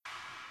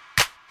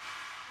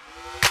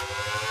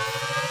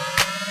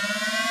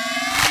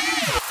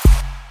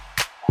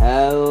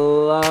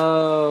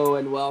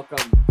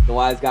the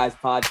Wise Guys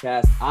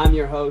podcast. I'm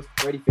your host,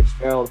 Brady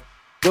Fitzgerald,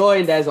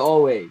 joined as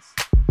always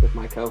with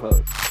my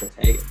co-host, Chris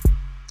Hagan.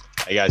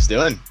 How you guys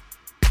doing?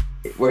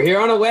 We're here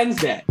on a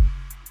Wednesday.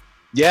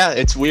 Yeah,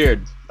 it's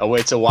weird. Oh,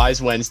 it's a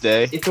Wise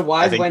Wednesday. It's a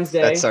Wise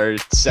Wednesday. That's our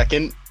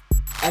second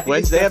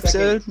Wednesday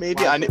episode,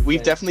 maybe.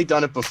 We've definitely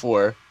done it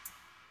before.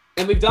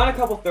 And we've done a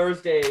couple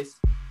Thursdays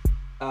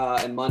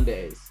and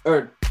Mondays.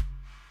 Or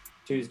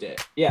Tuesday.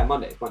 Yeah,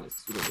 Mondays.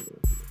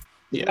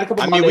 We've had a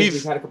couple Mondays,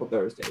 we've had a couple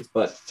Thursdays.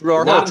 But through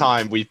our whole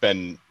time, we've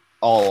been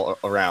all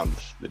around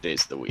the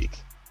days of the week.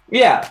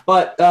 Yeah,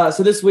 but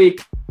so this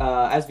week,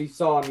 as we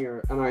saw on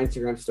our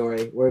Instagram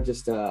story, we're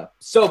just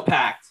so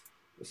packed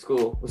with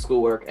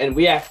schoolwork. And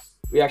we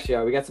actually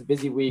are. We got some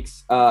busy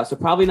weeks. So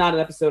probably not an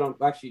episode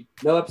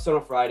no episode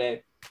on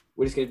Friday.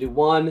 We're just going to do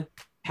one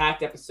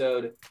packed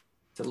episode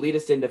to lead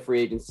us into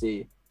free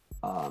agency.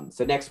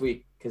 So next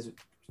week, because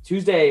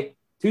Tuesday's,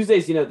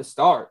 the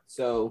start.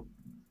 So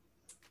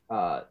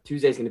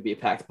Tuesday's going to be a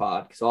packed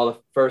pod because all the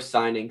first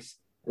signings,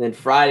 and then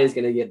Friday's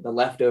going to get the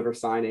leftover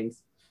signings,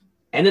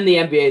 and then the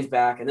NBA is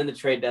back, and then the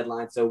trade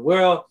deadline.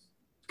 So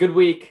good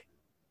week.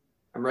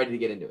 I'm ready to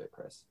get into it,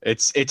 Chris.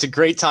 It's a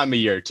great time of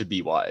year to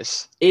be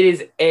Wise. It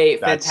is a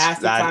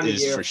fantastic time of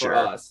year for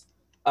us.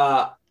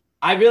 Let's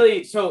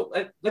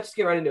just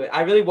get right into it.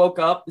 I really woke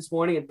up this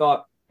morning and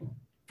thought,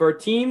 for a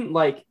team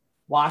like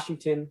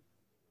Washington,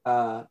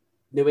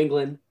 New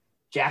England,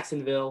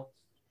 Jacksonville,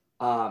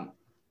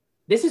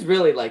 this is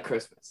really like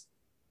Christmas.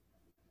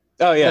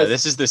 Oh, yeah.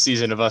 This is the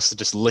season of us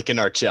just licking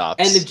our chops.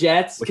 And the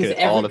Jets. Looking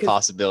at all the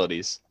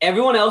possibilities.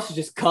 Everyone else is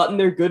just cutting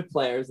their good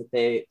players that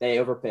they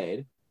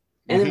overpaid.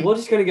 And then we're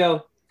just going to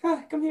go,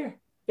 come here,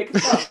 pick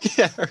us up.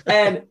 Yeah, right.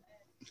 And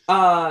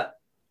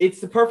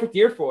it's the perfect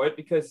year for it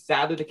because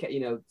sadly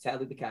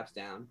the cap's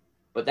down.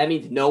 But that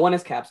means no one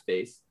has cap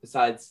space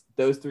besides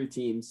those three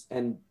teams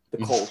and the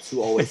Colts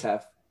who always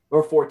have,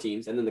 or four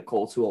teams, and then the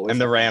Colts who always and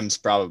the Rams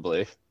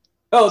probably.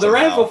 Oh, the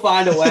Rams will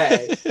find a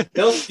way.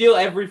 They'll steal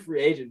every free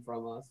agent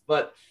from us.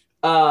 But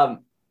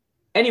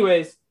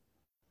anyways,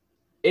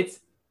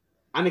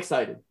 I'm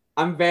excited.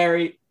 I'm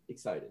very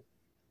excited.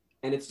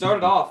 And it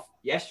started off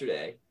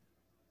yesterday,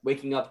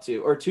 waking up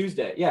to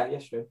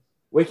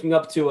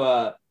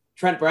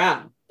Trent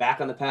Brown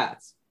back on the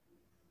Pats.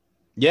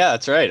 Yeah,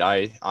 that's right.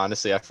 I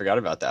forgot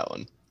about that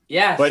one.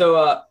 Yeah,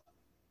 so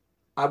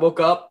I woke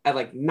up at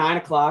like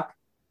 9:00,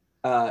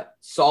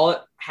 saw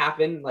it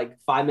happen like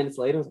 5 minutes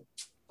later. I was like,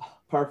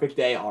 perfect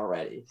day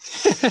already.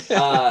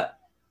 The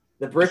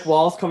brick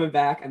wall's coming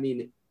back. I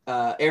mean,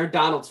 Aaron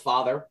Donald's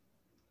father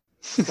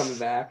is coming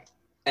back.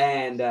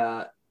 And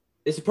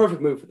it's a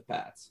perfect move for the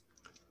Pats.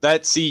 How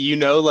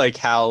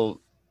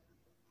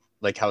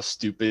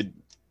stupidly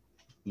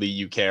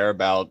you care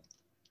about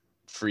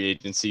free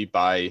agency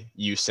by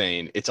you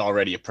saying it's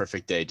already a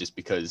perfect day just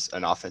because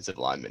an offensive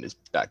lineman is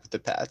back with the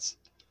Pats.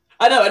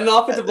 I know, an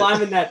offensive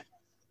lineman that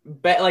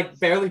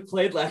barely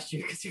played last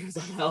year because he was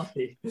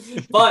unhealthy.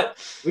 But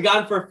we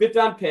got him for a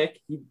 5th-round pick.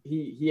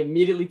 He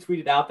immediately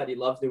tweeted out that he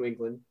loves New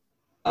England,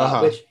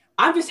 which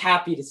I'm just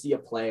happy to see a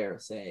player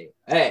say,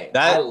 "Hey,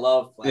 I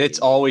love playing." It's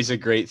always a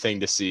great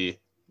thing to see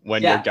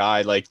when your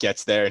guy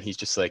gets there and he's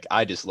just like,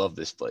 "I just love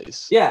this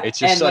place." Yeah, it's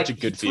just such a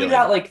good feeling. He tweeted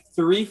out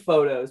 3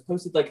 photos,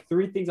 posted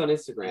 3 things on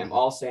Instagram,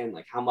 all saying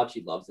how much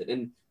he loves it,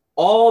 and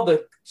all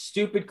the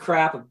stupid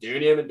crap of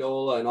Danny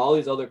Amendola and all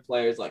these other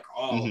players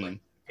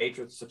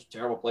Patriots are such a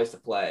terrible place to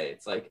play.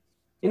 It's like,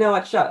 you know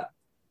what? Shut up.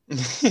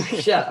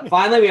 Shut up.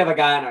 Finally, we have a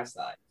guy on our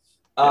side.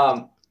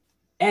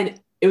 And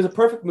it was a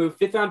perfect move,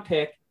 5th-round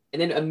pick,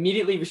 and then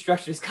immediately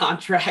restructured his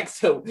contract,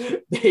 so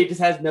he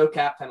just has no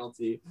cap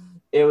penalty.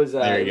 It was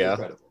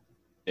incredible.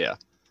 Yeah.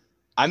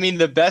 I mean,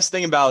 the best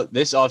thing about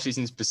this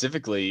offseason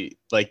specifically,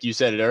 like you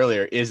said it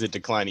earlier, is the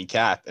declining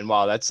cap. And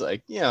while that's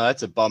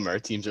that's a bummer.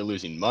 Teams are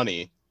losing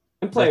money.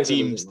 And players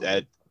teams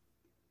that,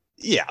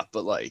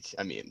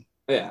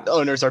 the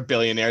owners are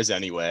billionaires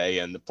anyway,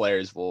 and the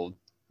players will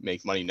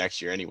make money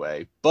next year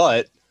anyway.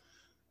 But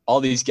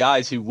all these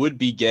guys who would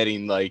be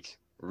getting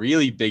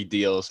really big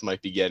deals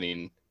might be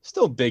getting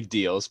still big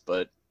deals,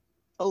 but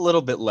a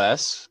little bit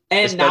less,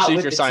 and especially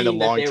if you're signing a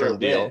long-term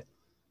deal.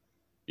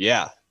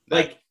 Yeah,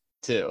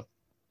 too.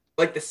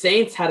 The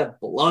Saints had a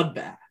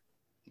bloodbath,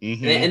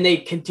 and they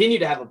continue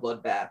to have a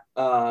bloodbath.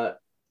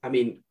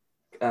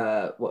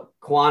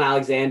 Quan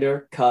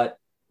Alexander cut,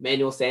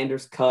 Emmanuel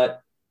Sanders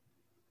cut.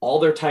 All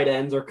their tight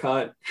ends are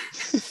cut.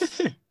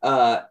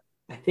 I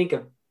think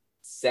a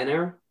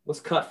center was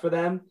cut for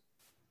them.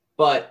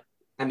 But,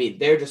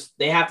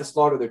 they have to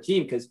slaughter their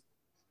team because,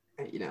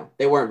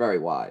 they weren't very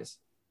wise.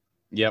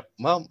 Yep.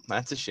 Well,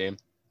 that's a shame.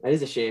 That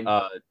is a shame.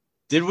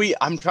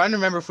 I'm trying to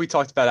remember if we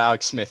talked about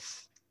Alex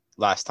Smith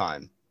last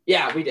time.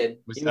 Yeah, we did.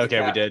 We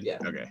did? Yeah.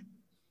 Okay.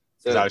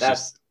 So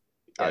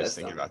I was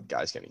thinking about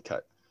guys getting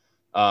cut.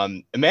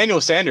 Emmanuel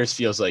Sanders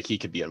feels like he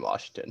could be in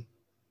Washington.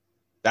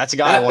 That's a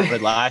guy I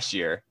wanted last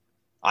year.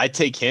 I'd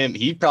take him.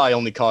 He probably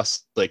only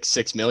costs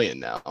 $6 million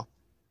now.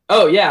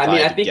 Oh yeah,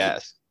 I think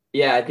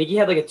he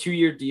had a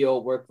 2-year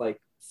deal worth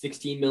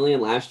 $16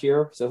 million last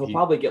year. So he'll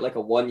probably get a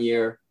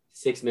 1-year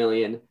 $6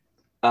 million.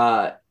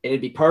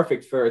 it'd be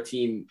perfect for a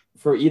team,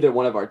 for either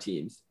one of our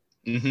teams.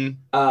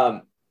 Mm-hmm.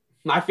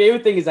 My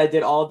favorite thing is I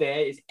did all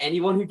day is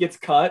anyone who gets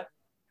cut.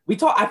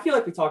 I feel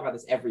like we talk about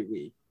this every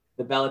week.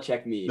 The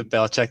Belichick meme. The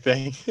Belichick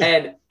thing.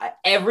 And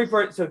every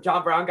person, so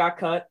John Brown got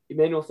cut,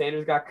 Emmanuel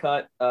Sanders got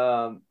cut,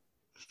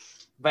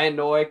 Van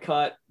Noy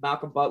cut,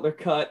 Malcolm Butler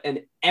cut,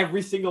 and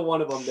every single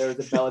one of them, there was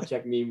a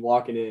Belichick meme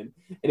walking in,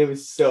 and it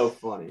was so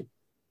funny.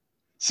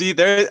 See,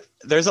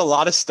 there's a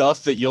lot of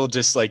stuff that you'll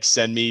just like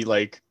send me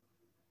like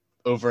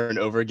over and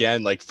over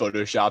again, like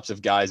Photoshops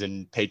of guys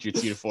in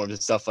Patriots uniforms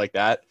and stuff like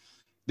that.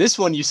 This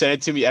one, you send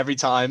it to me every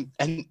time,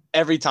 and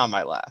every time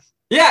I laugh.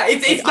 Yeah,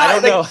 it's I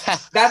don't know.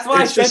 That's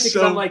why I sent it, because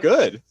so I'm like,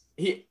 good.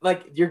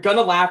 You're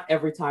gonna laugh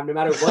every time, no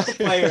matter what the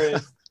player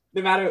is,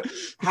 no matter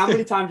how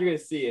many times you're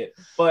gonna see it.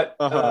 But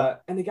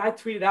and the guy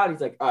tweeted out, he's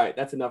like, "All right,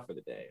 that's enough for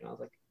the day." And I was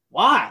like,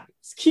 "Why?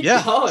 Just keep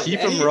going. Keep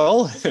him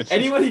rolling.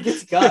 Anyone who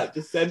gets cut,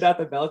 just send out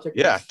the Belichick."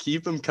 Yeah,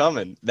 keep him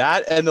coming.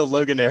 That and the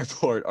Logan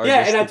Airport are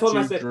and I told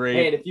him, I said, great.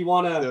 "Hey, and if you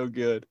wanna, so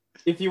good.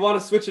 If you want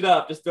to switch it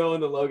up, just throw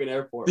in the Logan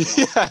Airport."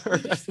 Yeah,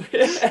 right.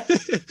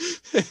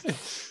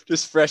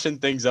 Just freshen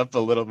things up a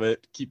little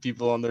bit. Keep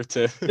people on there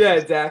too. Yeah,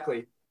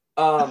 exactly.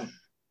 But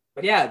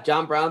yeah,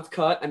 John Brown's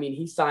cut. I mean,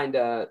 he signed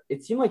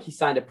it seemed like he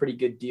signed a pretty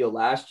good deal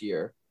last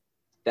year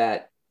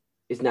that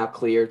is now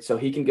cleared. So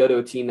he can go to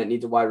a team that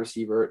needs a wide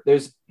receiver.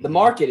 The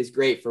market is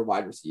great for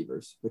wide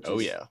receivers, which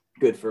is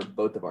good for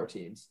both of our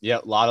teams. Yeah,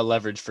 a lot of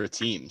leverage for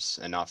teams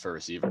and not for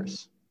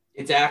receivers.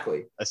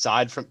 Exactly.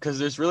 Aside from, because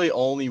there's really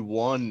only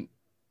one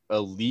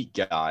elite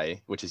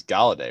guy, which is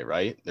Galladay,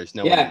 right? There's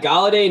no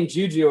Galladay and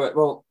Juju.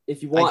 Well,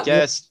 if you want, I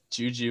guess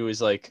Juju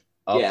is like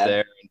up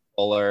there and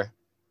Fuller.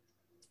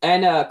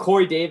 And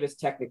Corey Davis,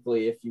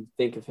 technically, if you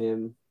think of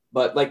him.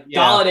 But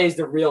Galladay's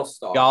the real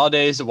star.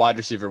 Galladay is the wide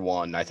receiver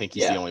one. I think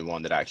he's the only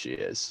one that actually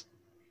is.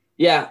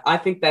 Yeah, I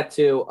think that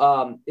too.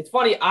 It's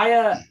funny.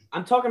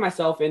 I'm talking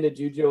myself into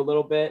Juju a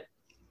little bit,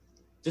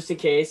 just in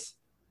case.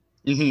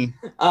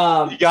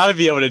 Mm-hmm. You got to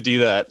be able to do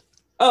that.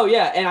 Oh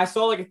yeah, and I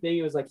saw like a thing.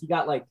 It was like he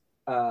got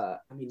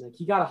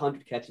he got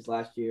 100 catches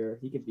last year.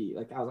 He could be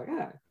like, I was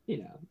like,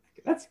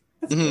 that's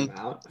a good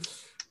amount.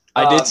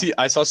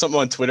 I saw something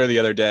on Twitter the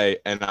other day,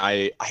 and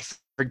I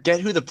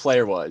forget who the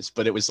player was,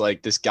 but it was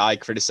like this guy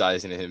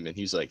criticizing him, and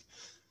he was like,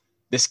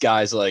 this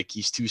guy's like,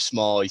 he's too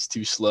small, he's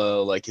too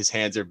slow, like his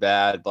hands are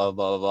bad, blah,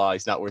 blah, blah, blah.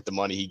 He's not worth the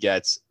money he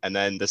gets. And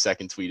then the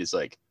second tweet is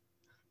like,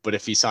 but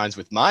if he signs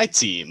with my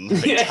team,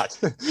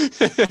 it's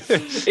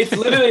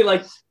literally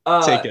like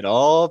take it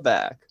all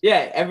back.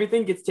 Yeah,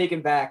 everything gets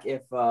taken back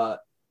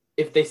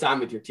if they sign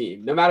with your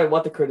team, no matter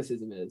what the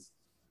criticism is.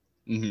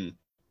 Mm-hmm.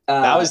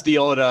 That was the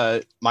old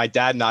my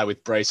dad and I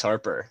with Bryce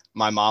Harper.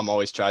 My mom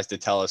always tries to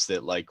tell us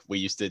that like we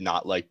used to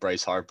not like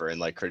Bryce Harper and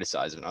like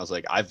criticize him. And I was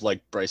like, I've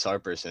liked Bryce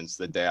Harper since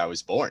the day I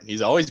was born.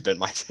 He's always been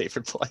my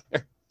favorite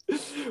player.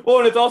 Well,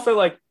 and it's also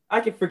like I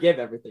can forgive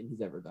everything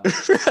he's ever done.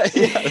 Right,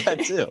 yeah,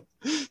 that too.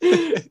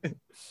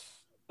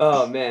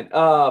 Oh man.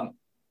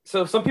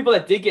 So some people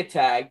that did get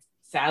tagged,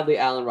 sadly,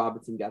 Allen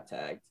Robinson got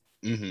tagged.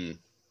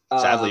 Mm-hmm.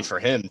 Sadly for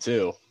him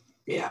too.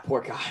 Yeah,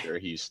 poor guy. Sure,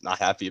 he's not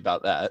happy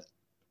about that.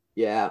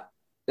 Yeah.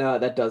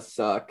 That does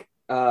suck.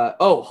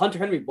 Hunter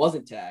Henry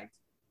wasn't tagged.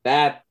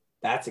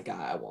 That's a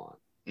guy I want.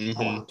 Mm-hmm.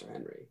 I want Hunter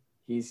Henry.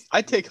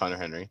 I'd take Hunter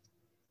Henry.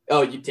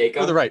 Oh, you take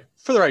him? For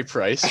the right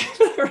price.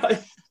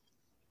 Right.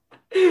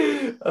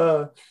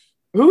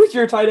 Who was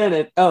your tight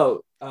end?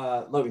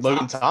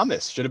 Logan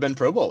Thomas should have been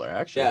Pro Bowler,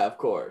 actually. Yeah, of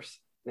course.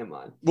 Never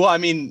mind. Well, I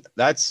mean,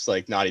 that's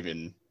like not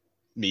even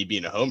me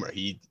being a homer.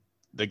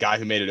 The guy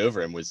who made it over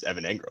him was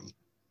Evan Engram.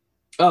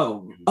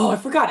 Oh, I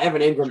forgot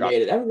Evan Engram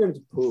made it. Evan Engram's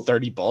a poop.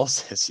 30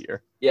 balls this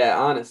year. Yeah,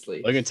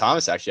 honestly. Logan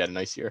Thomas actually had a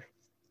nice year.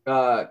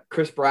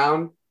 Chris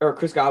Godwin, not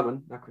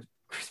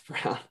Chris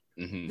Brown.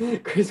 Mm-hmm.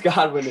 Chris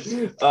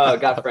Godwin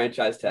got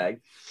franchise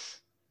tagged.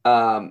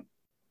 And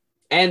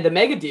the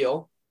mega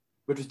deal,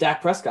 which was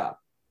Dak Prescott,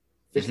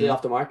 officially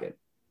off the market.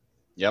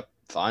 Yep,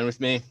 fine with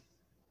me.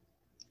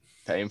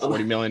 Pay him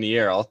 $40 million a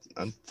year.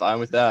 I'm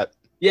fine with that.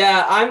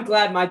 Yeah, I'm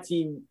glad my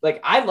team,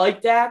 I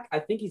like Dak. I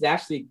think he's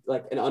actually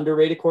an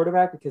underrated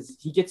quarterback because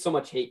he gets so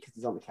much hate because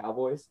he's on the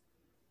Cowboys.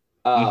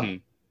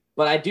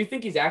 But I do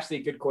think he's actually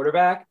a good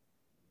quarterback.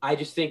 I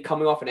just think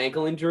coming off an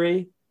ankle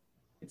injury,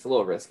 it's a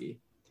little risky.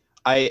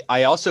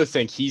 I also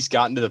think he's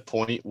gotten to the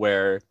point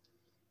where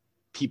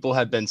people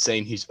have been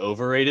saying he's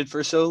overrated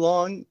for so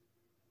long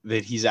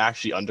that he's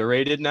actually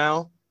underrated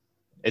now.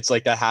 It's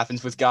like that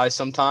happens with guys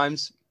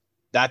sometimes.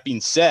 That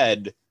being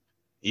said,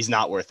 he's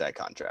not worth that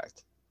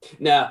contract.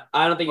 No,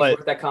 I don't think he's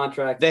worth that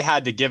contract. They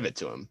had to give it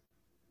to him.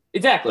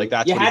 Exactly.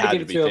 That's what he had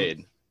to be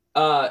paid.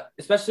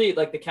 Especially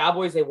the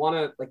Cowboys, they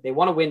want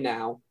to win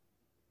now.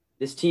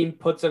 This team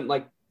puts him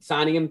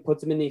signing him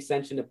puts him in the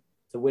extension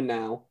to win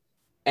now,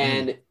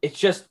 and it's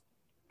just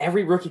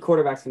every rookie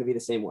quarterback's going to be the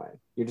same way.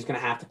 You're just going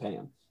to have to pay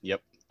him.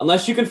 Yep.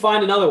 Unless you can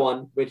find another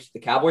one, which the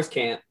Cowboys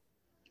can't.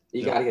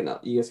 You got to get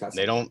another. You just got.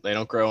 They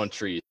don't grow on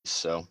trees.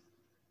 So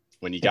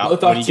when you got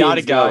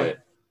a guy.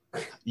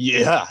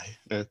 Yeah.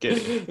 No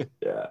kidding.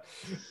 Yeah.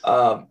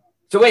 So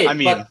wait. I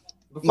mean,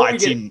 my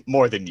team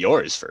more than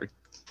yours for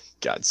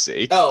God's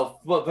sake. Oh,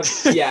 well, but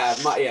yeah,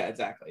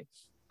 exactly.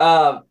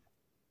 Don't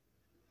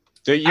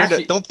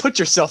put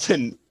yourself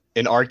in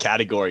our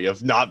category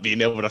of not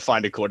being able to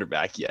find a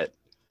quarterback yet.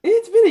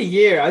 It's been a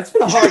year. It's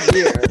been a hard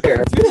year.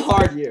 It's been a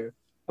hard year.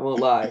 I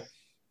won't lie.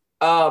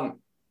 But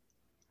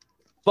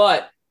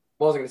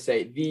what was I going to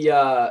say?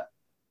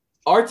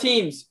 Our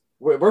teams,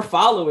 we're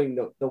following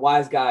the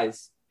wise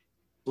guys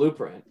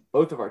blueprint,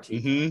 both of our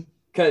teams,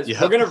 because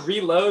we're going to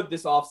reload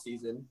this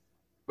offseason.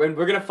 When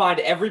we're going to find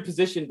every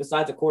position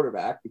besides a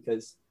quarterback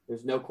because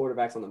there's no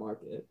quarterbacks on the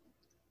market.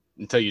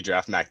 Until you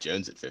draft Mac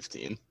Jones at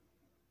 15.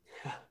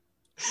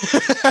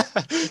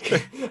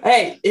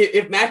 Hey,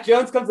 if Mac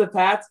Jones comes to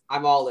Pats,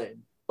 I'm all in.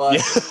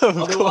 But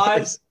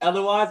otherwise,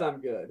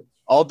 I'm good.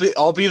 I'll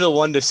be the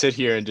one to sit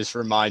here and just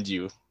remind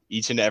you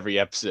each and every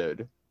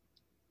episode.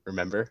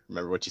 Remember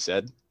what you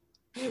said?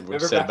 Remember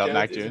what you said about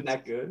Mac Jones? Isn't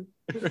that good?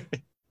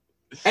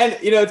 And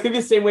it's gonna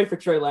be the same way for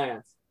Trey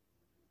Lance.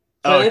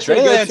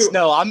 Trey Lance.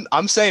 No,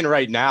 I'm saying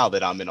right now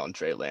that I'm in on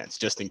Trey Lance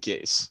just in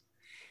case.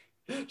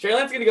 Trey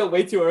Lance is gonna go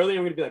way too early.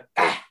 I'm gonna be like,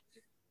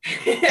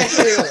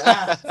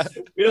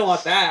 we don't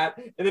want that.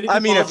 And then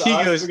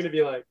we're gonna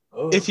be like,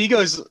 if he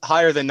goes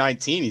higher than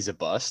 19, he's a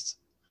bust.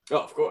 Oh,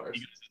 of course. If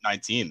he goes to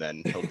 19,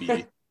 then he'll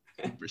be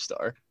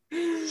superstar.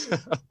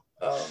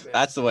 Oh, man.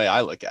 That's the way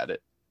I look at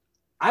it.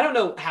 I don't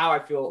know how I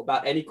feel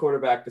about any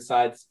quarterback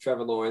besides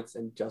Trevor Lawrence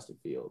and Justin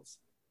Fields.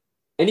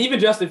 And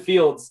even Justin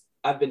Fields,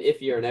 I've been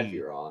iffier and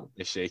iffier on.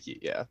 It's shaky,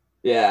 yeah.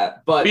 Yeah,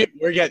 but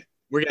we're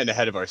getting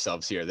ahead of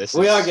ourselves here.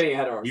 We are getting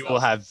ahead of ourselves. We will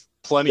have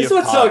plenty of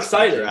what's so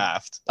exciting.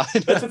 Draft.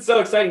 That's what's so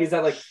exciting is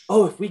that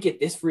if we get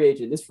this free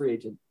agent,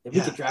 then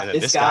we could draft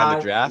this guy, in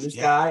the draft, this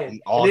guy,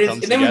 and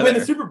then we win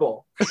the Super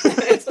Bowl.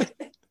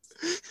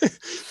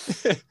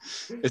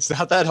 It's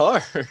not that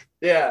hard.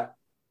 Yeah.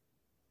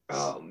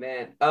 Oh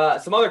man.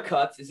 Some other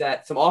cuts is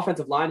that some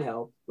offensive line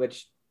help,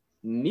 which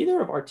neither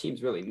of our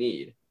teams really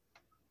need.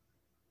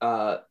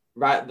 The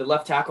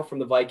left tackle from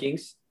the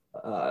Vikings,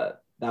 that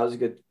was a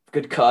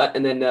good cut,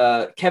 and then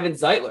Kevin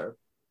Zeitler,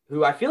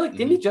 who I feel like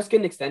didn't he just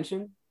get an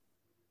extension?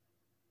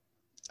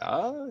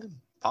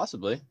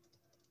 Possibly.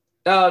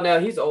 Oh no,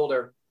 he's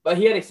older, but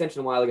he had an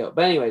extension a while ago.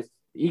 But anyways,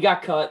 he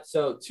got cut.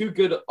 So 2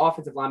 good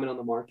offensive linemen on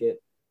the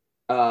market,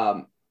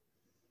 and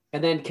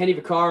then Kenny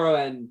Vaccaro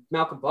and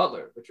Malcolm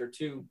Butler, which are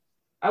 2,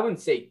 I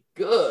wouldn't say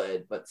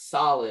good, but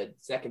solid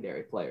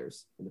secondary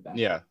players in the back.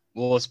 Yeah,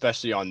 well,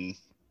 especially on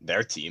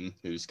their team,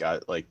 who's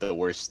got one of the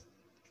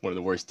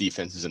worst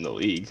defenses in the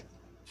league.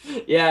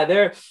 Yeah,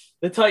 the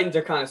Titans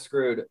are kind of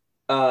screwed.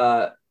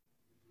 I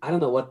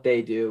don't know what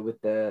they do with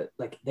they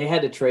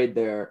had to trade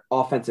their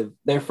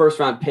first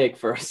round pick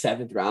for a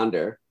 7th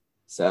rounder.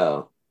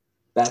 So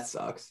that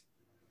sucks.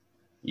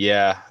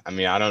 Yeah. I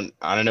mean, I don't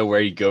know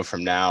where you go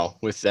from now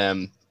with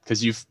them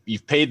because you've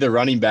paid the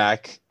running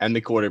back and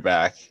the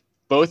quarterback,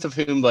 both of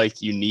whom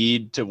you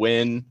need to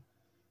win,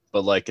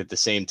 but at the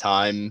same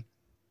time,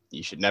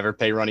 you should never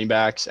pay running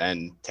backs,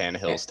 and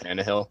Tannehill's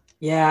Tannehill.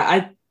 Yeah,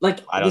 I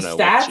don't know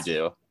what to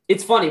do.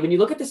 It's funny when you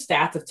look at the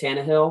stats of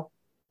Tannehill.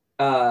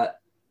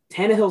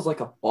 Tannehill's like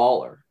a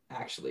baller,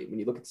 actually. When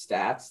you look at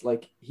stats,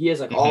 he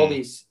has all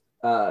these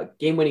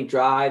game-winning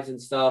drives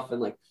and stuff,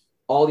 and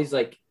all these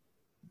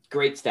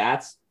great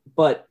stats.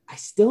 But I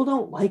still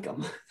don't like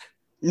him.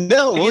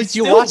 No, once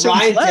you watch him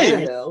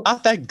play,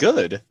 not that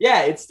good.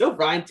 Yeah, it's still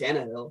Ryan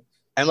Tannehill.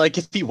 And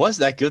if he was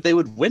that good, they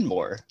would win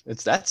more.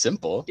 It's that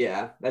simple.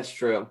 Yeah, that's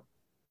true.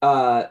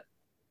 Yeah,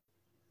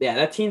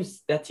 that team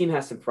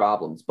has some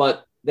problems,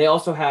 but they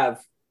also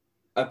have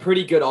a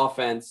pretty good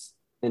offense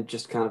and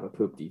just kind of a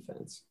poop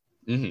defense.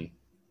 Mm-hmm.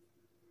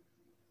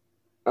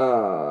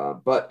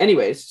 But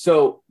anyways,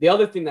 so the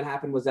other thing that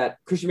happened was that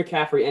Christian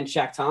McCaffrey and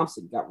Shaq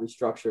Thompson got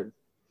restructured,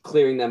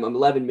 clearing them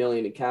 $11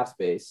 million in cap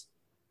space.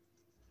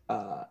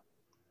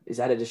 Is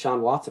that a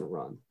Deshaun Watson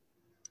run?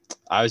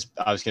 I was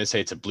going to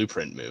say it's a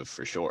blueprint move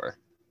for sure.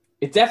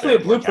 It's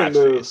definitely a blueprint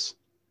move,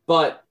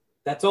 but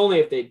that's only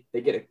if they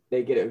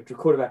get a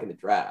quarterback in the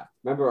draft.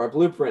 Remember, our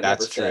blueprint.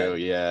 That's true.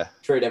 Yeah.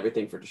 Trade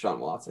everything for Deshaun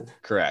Watson.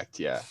 Correct.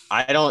 Yeah.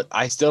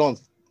 I'm still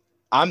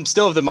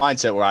of the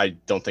mindset where I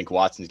don't think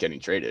Watson's getting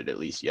traded, at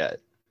least yet.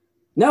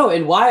 No,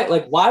 and why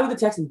would the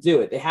Texans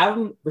do it? They have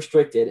him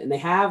restricted, and they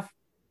have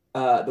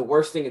the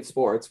worst thing in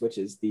sports, which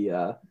is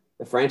the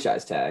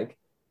franchise tag.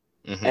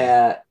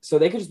 Mm-hmm. So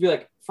they could just be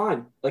like,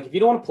 fine. If you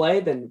don't want to play,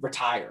 then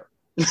retire.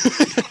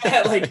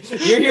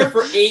 You're here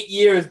for 8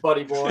 years,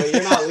 buddy boy.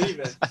 You're not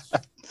leaving.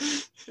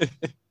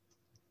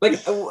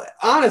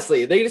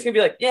 Honestly, they're just gonna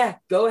be like, yeah,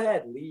 go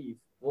ahead, leave.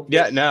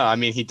 No, I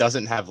mean, he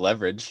doesn't have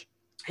leverage.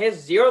 He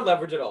has zero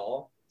leverage at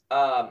all.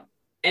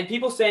 And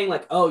people saying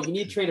oh, you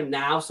need to trade him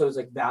now, so his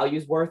value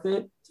is worth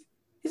it.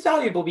 His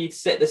value will be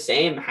the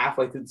same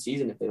halfway through the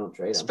season if they don't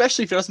trade him,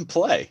 especially if he doesn't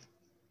play.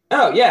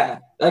 Oh yeah,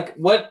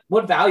 what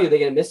value are they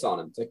gonna miss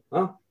on him? It's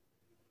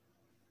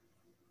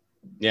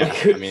yeah,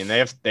 I mean, they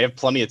have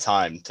plenty of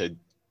time to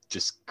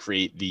just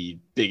create the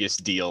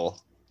biggest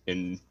deal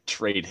in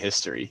trade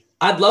history.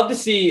 I'd love to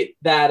see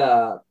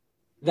that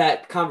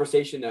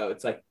conversation though.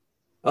 It's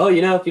oh,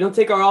 if you don't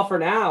take our offer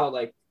now,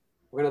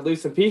 we're gonna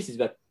lose some pieces.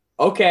 But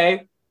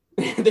okay.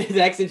 The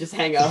Texans just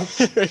hang up.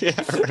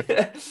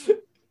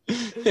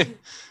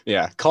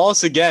 Yeah. Call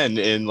us again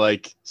in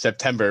like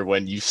September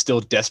when you still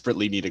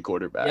desperately need a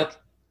quarterback. Yep.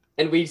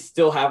 And we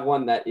still have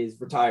one that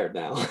is retired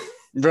now.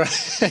 Right.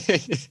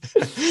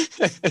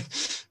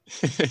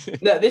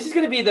 No, this is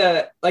going to be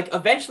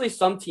eventually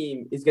some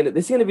team is going to,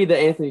 this is going to be the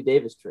Anthony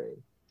Davis trade.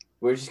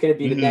 Where it's just going to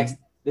be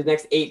the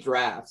next 8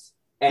 drafts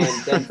and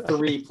then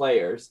 3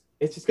 players.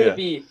 It's just going to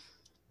be,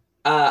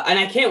 and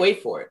I can't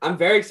wait for it. I'm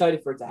very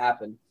excited for it to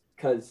happen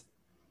because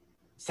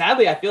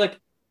sadly, I feel like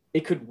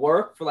it could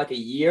work for like a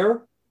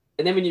year.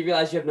 And then when you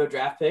realize you have no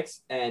draft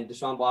picks and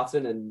Deshaun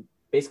Watson and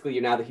basically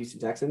you're now the Houston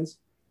Texans,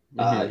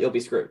 you'll be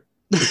screwed.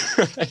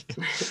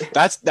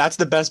 That's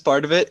the best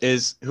part of it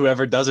is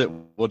whoever does it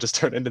will just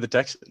turn into the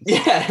Texans.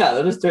 Yeah,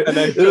 they'll just turn and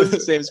then go to the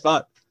same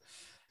spot.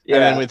 Yeah.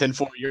 And then within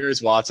 4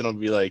 years, Watson will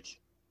be like,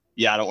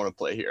 yeah, I don't want to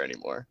play here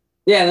anymore.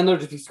 Yeah, and then they'll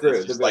just be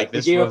screwed. Just they'll be like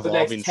this we gave up the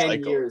next revolving 10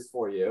 cycle. years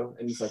for you.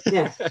 And he's like,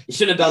 yeah, you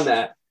should have done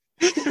that.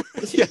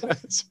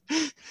 Yes.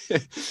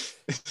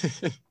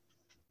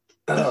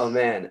 Oh,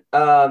 man.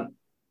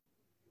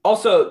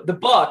 Also, the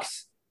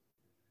Bucks,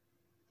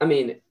 I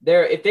mean,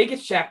 if they get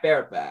Shaq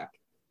Barrett back,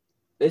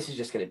 this is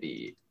just going to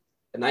be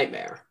a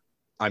nightmare.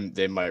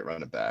 They might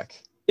run it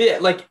back. Yeah,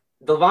 like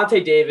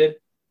Levante David,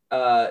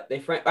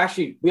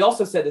 actually, we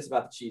also said this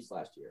about the Chiefs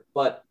last year,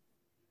 but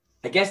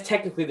I guess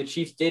technically the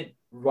Chiefs did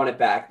run it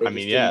back. They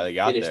they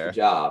got finished there. The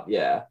job,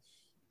 yeah.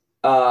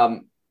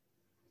 But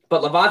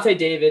Levante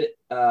David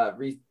got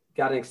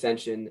an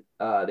extension.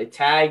 They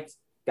tagged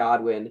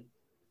Godwin.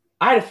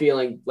 I had a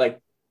feeling like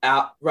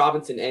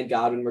Robinson and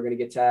Godwin were going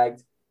to get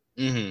tagged.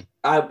 Mm-hmm.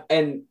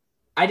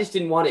 I just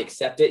didn't want to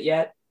accept it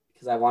yet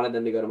because I wanted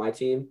them to go to my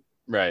team.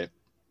 Right.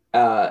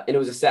 And it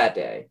was a sad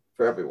day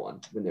for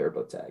everyone when they were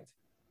both tagged.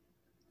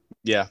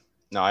 Yeah.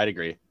 No, I'd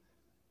agree.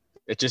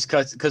 It just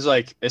because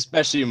like,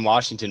 especially in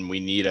Washington,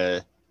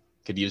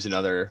 could use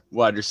another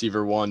wide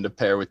receiver 1 to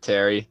pair with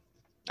Terry.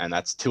 And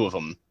that's 2 of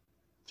them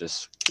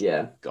just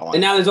gone.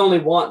 And now there's only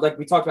one, like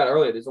we talked about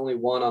earlier, there's only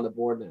one on the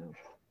board now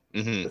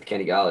with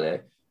Kenny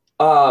Galladay.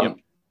 Bud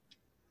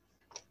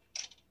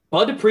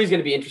Dupree's going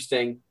to be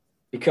interesting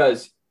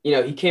because,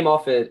 he came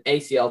off an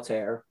ACL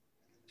tear.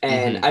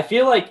 And I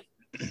feel like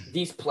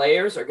these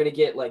players are going to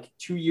get like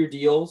 2-year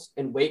deals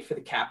and wait for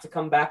the cap to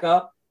come back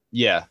up.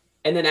 Yeah.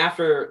 And then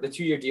after the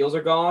 2-year deals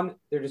are gone,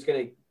 they're just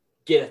going to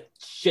get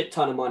a shit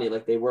ton of money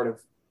like they were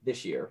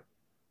this year.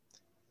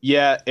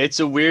 Yeah, it's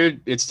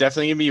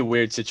definitely going to be a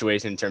weird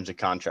situation in terms of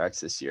contracts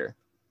this year.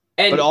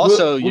 And but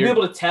also we'll be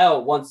able to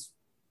tell once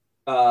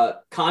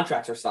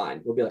contracts are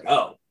signed. We'll be like,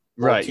 oh,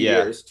 right, 2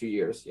 years, 2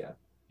 years, yeah.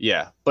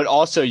 Yeah, but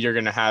also you're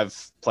going to have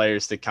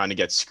players that kind of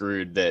get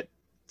screwed that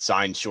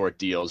sign short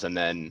deals and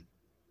then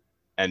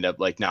end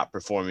up like not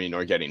performing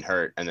or getting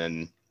hurt, and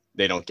then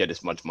they don't get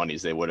as much money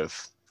as they would have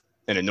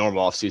in a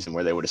normal offseason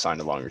where they would have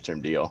signed a longer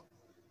term deal.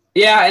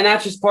 Yeah, and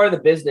that's just part of the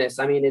business.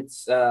 I mean,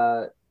 it's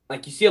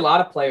like you see a lot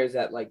of players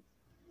that like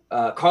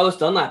Carlos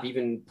Dunlap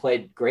even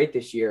played great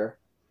this year,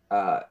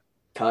 cut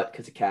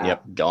because of cap.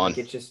 Yep, gone. Like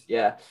it's just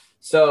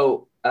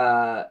So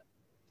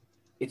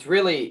it's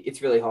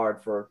really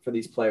hard for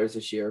these players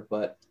this year,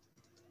 but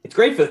it's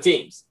great for the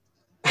teams.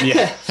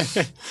 Yeah.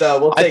 So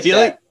we'll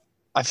take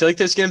I feel like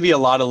there's going to be a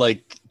lot of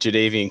like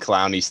Jadeveon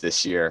Clownies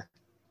this year.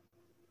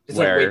 Just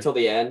like wait till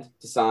the end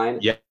to sign.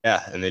 Yeah,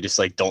 and they just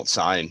like don't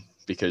sign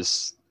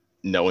because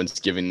no one's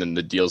giving them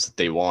the deals that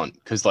they want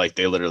because like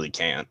they literally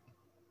can't.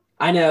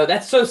 I know.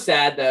 That's so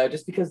sad though,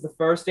 just because the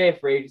first day of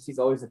free agency is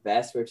always the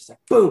best. Where it's just like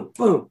boom,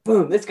 boom,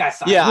 boom. This guy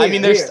signed. Yeah, I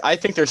mean, I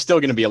think there's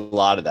still going to be a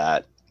lot of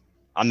that.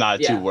 I'm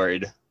not too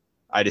worried.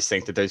 I just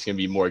think that there's going to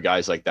be more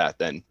guys like that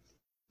than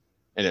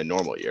in a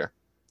normal year.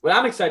 What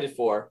I'm excited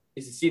for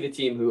is to see the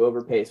team who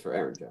overpays for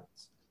Aaron Jones.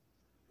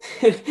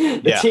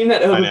 The team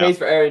that overpays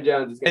for Aaron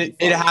Jones is going to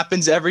be fun. It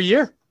happens every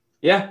year.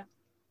 Yeah.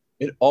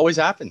 It always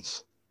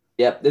happens.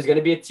 Yep. There's going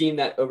to be a team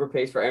that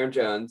overpays for Aaron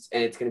Jones,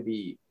 and it's going to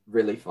be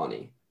really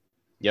funny.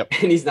 Yep.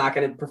 And he's not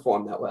going to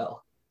perform that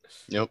well.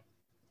 Nope.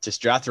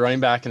 Just draft a running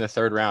back in the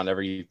 3rd round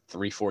every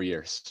 3-4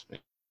 years, and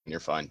you're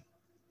fine.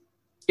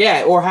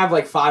 Yeah, or have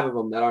like 5 of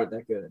them that aren't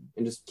that good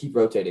and just keep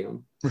rotating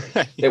them.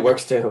 Right. It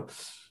works too.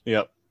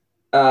 Yep.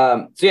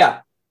 So yeah,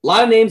 a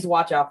lot of names to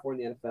watch out for in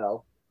the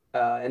NFL,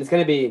 and it's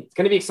gonna be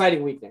an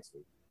exciting week next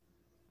week.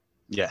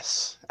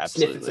 Yes,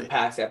 absolutely. Sniffing some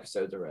past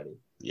episodes already.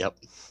 Yep.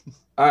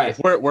 All right,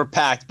 we're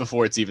packed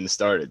before it's even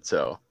started.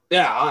 So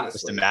yeah, honestly,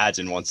 just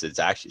imagine once it's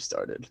actually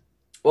started.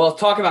 Well,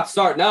 talk about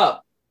starting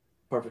up.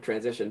 Perfect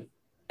transition.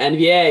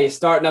 NBA is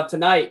starting up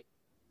tonight.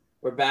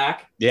 We're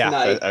back. Yeah.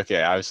 Tonight.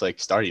 Okay. I was like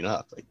starting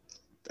up, like,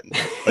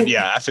 but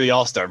yeah, after the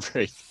All-Star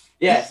break.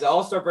 Yes, the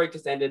All-Star break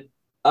just ended.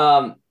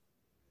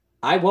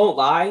 I won't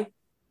lie.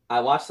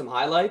 I watched some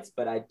highlights,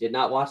 but I did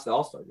not watch the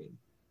All-Star game.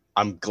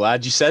 I'm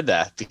glad you said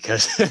that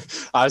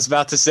because I was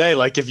about to say,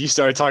 like, if you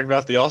started talking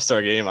about the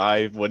All-Star game,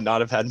 I would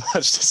not have had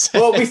much to say.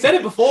 Well, we said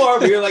it before.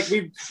 We were like,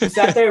 we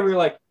sat there and we were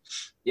like,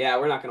 yeah,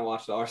 we're not going to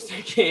watch the All-Star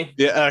game.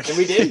 Yeah. And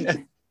we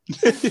didn't.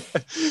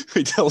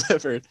 We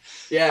delivered.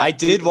 Yeah. I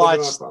did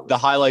watch the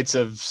highlights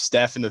of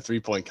Steph in the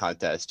 3-point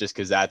contest just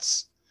because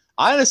that's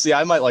honestly,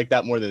 I might like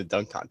that more than the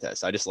dunk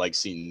contest. I just like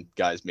seeing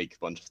guys make a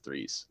bunch of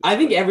threes. I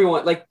think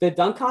everyone like the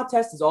dunk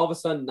contest is all of a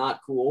sudden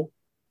not cool.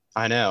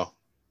 I know.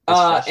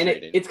 And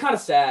it's kind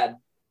of sad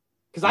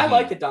because I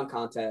like the dunk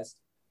contest.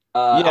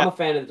 I'm a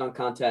fan of the dunk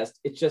contest.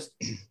 It's just,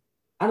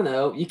 I don't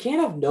know. You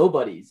can't have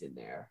nobodies in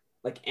there.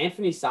 Like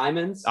Anthony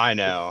Simons. I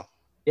know.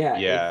 Yeah.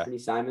 Anthony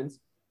Simons.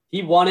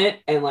 He won it.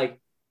 And like,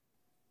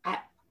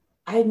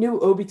 I knew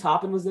Obi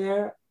Toppin was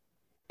there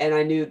and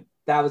I knew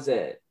that was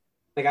it.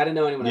 Like, I didn't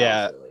know anyone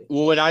else. Really.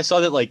 Well, when I saw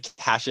that like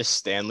Cassius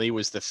Stanley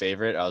was the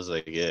favorite, I was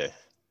like,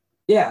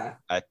 yeah.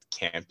 That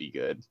can't be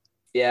good.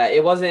 Yeah,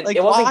 it wasn't. Like,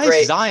 it wasn't why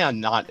great. Is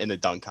Zion not in the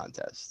dunk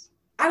contest?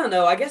 I don't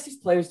know. I guess these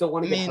players don't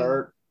want to get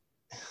hurt.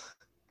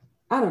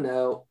 I don't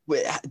know.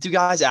 Wait, do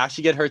guys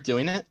actually get hurt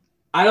doing it?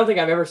 I don't think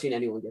I've ever seen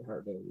anyone get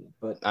hurt doing it.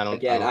 But I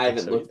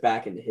haven't looked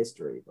back into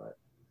history. But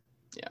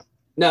yeah,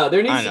 no,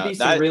 there needs to be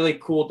some really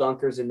cool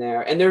dunkers in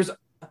there, and there's a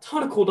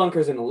ton of cool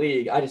dunkers in the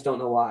league. I just don't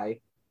know why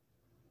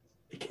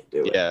they can't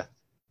do it. Yeah,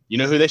 you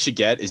know who they should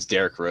get is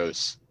Derrick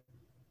Rose.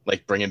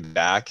 Like, bring him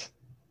back.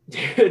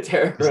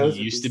 Derrick Rose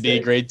he used to be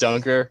a great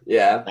dunker.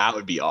 Yeah, that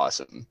would be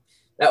awesome.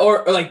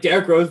 Or like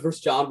Derrick Rose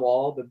versus John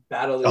Wall, the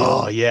battle.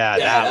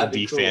 That would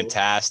be cool.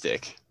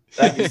 Fantastic.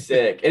 That'd be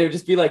sick. And it would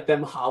just be like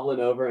them hobbling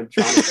over and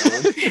trying to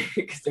dunk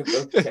because they're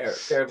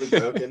both terribly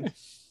broken.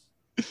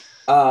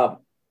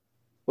 Well,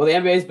 the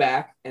NBA is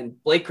back,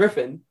 and Blake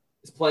Griffin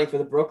is playing for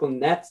the Brooklyn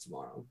Nets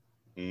tomorrow.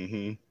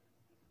 Mm-hmm.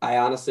 I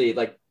honestly it's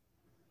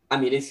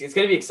going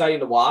to be exciting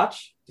to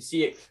watch to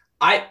see it.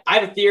 I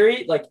have a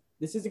theory, like,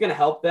 this isn't going to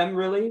help them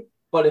really,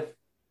 but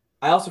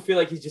I also feel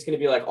like he's just going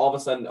to be like, all of a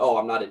sudden, oh,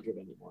 I'm not injured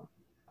anymore.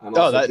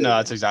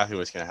 That's exactly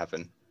what's going to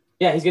happen.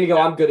 Yeah, he's going to go,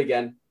 I'm good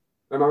again.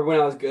 Remember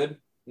when I was good?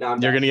 Now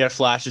You're going to get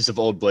flashes of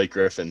old Blake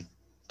Griffin.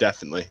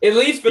 Definitely. At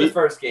least for the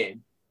first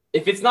game.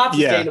 If it's not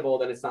sustainable,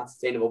 then it's not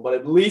sustainable. But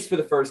at least for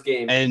the first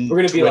game, and we're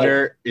going to be like,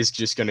 Twitter is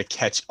just going to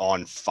catch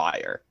on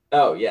fire.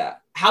 Oh, yeah.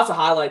 House of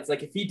Highlights,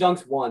 like, if he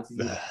dunks once, he's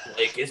like,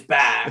 Blake is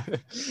back.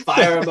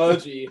 Fire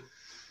emoji.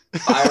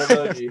 Fire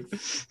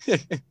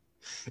emoji.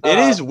 It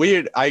is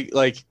weird.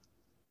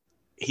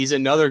 He's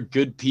another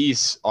good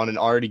piece on an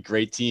already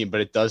great team,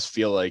 but it does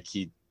feel like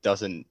he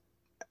doesn't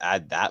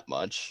add that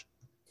much.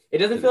 It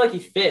doesn't feel like he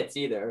fits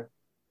either.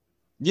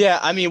 Yeah,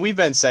 I mean, we've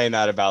been saying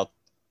that about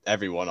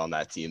everyone on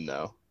that team,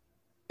 though.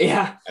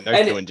 Yeah. And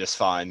they're doing just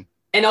fine.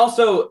 And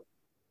also,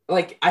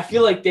 like, I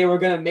feel like they were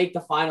going to make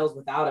the finals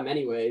without him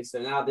anyway, so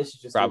now this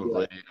is just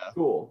probably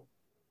cool.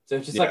 So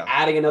it's just like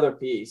adding another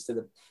piece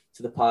to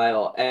the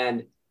pile.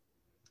 And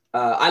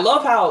I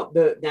love how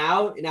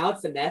now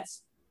it's the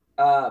Nets,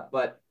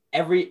 but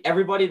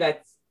everybody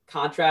that's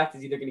contract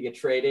is either going to get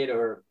traded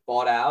or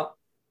bought out,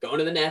 going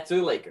to the Nets or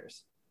the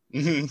Lakers.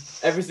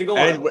 Mm-hmm. Every single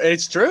one. And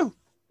it's true.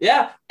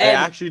 Yeah. They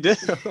actually do.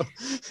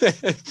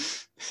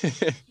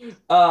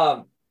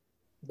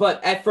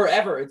 But at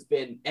forever, it's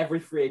been every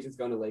free agent's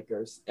going to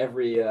Lakers.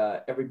 Every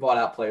bought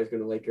out player is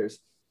going to Lakers.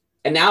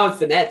 And now it's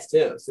the Nets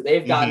too. So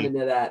they've gotten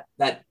into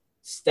that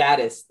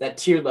status, that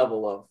tier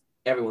level of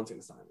everyone's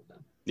going to sign with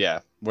them. Yeah.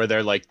 Where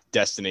they're like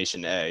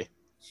destination A,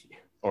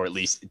 or at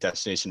least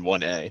destination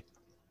 1A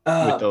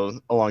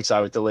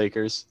alongside with the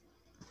Lakers.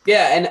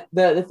 Yeah. And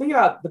the thing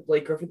about the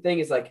Blake Griffin thing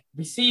is, like,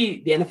 we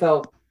see the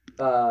NFL,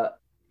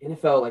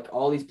 like,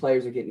 all these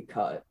players are getting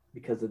cut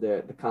because of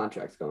the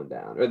contracts going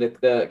down, or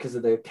because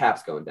of the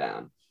caps going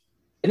down.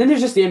 And then there's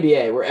just the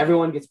NBA where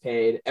everyone gets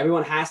paid.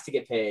 Everyone has to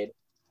get paid.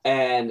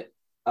 And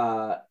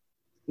no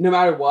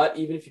matter what,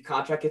 even if your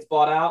contract gets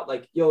bought out,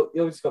 like, you'll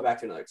just go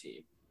back to another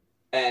team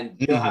and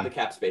you'll have the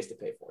cap space to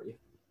pay for you.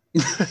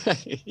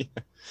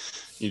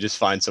 You just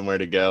find somewhere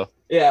to go.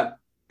 Yeah.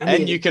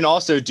 And you can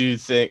also do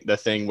the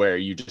thing where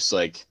you just,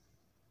 like,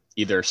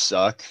 either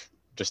suck,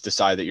 just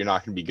decide that you're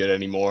not going to be good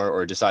anymore,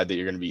 or decide that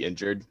you're going to be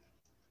injured.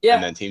 Yeah.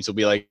 And then teams will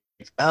be like,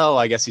 oh,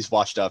 I guess he's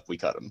washed up. We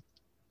cut him.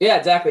 Yeah,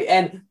 exactly.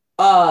 And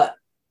I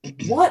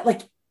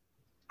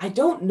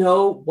don't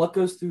know what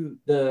goes through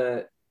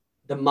the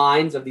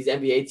minds of these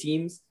NBA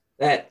teams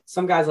that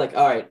some guys like,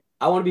 all right,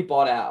 I want to be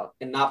bought out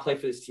and not play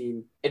for this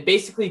team and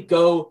basically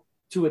go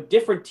to a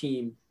different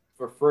team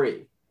for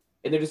free.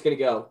 And they're just going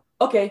to go,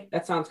 okay,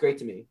 that sounds great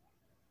to me.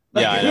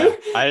 Like, yeah,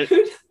 I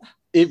know.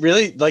 It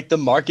really, like, the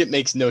market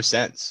makes no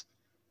sense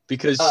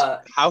because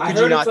how could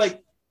you not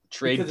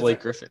trade Blake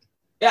Griffin?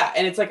 Yeah,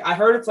 and it's like, I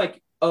heard it's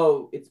like,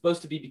 oh, it's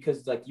supposed to be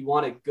because, like, you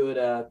want a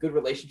good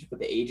relationship with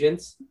the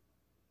agents.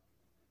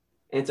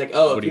 And it's like,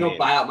 oh, if you don't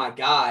buy out my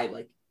guy,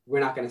 like, we're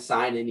not going to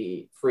sign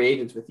any free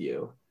agents with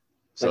you.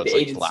 So like,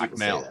 it's like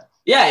blackmail.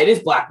 Yeah, it is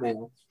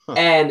blackmail. Huh.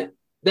 And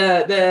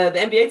the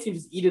NBA team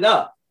just eat it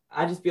up.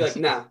 I'd just be like,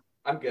 nah,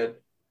 I'm good.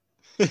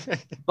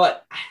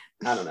 But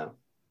I don't know.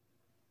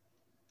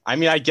 I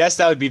mean, I guess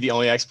that would be the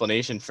only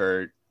explanation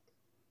for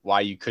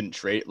why you couldn't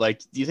trade. Like,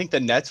 do you think the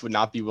Nets would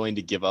not be willing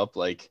to give up,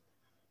 like,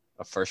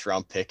 a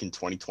first-round pick in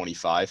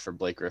 2025 for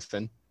Blake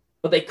Griffin?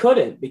 But they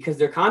couldn't because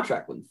their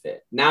contract wouldn't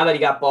fit. Now that he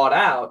got bought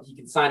out, he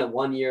can sign a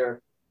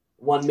one-year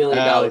 $1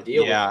 million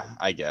deal. Yeah,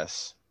 I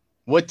guess.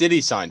 What did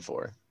he sign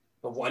for?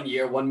 A 1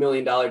 year, $1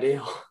 million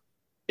deal.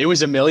 It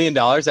was $1 million.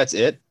 That's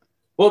it.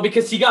 Well,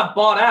 because he got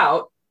bought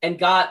out and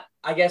got,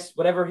 I guess,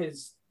 whatever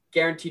his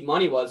guaranteed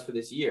money was for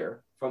this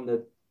year from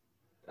the.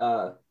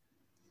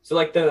 So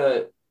like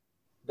the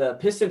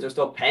Pistons are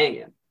still paying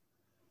him.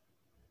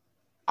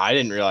 I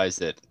didn't realize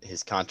that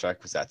his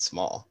contract was that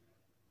small.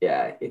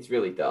 Yeah, it's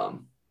really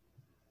dumb.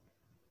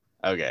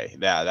 Okay,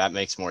 yeah, that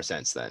makes more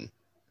sense then.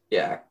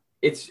 Yeah,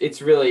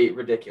 it's really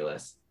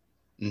ridiculous.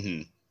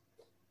 Mm-hmm.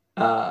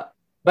 But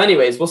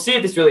anyways, we'll see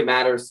if this really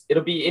matters.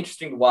 It'll be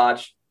interesting to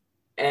watch.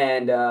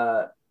 And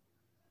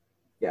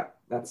yeah,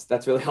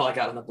 that's really all I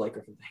got on the Blake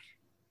Griffin thing.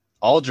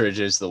 Aldridge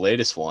is the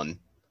latest one.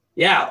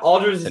 Yeah,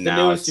 Aldridge is the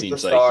newest superstar. It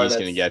seems like he's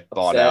going to get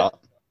bought out.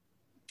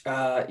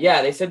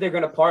 Yeah, they said they're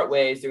going to part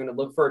ways. They're going to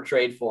look for a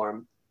trade for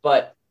him.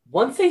 But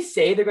once they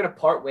say they're going to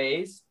part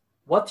ways,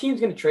 what team's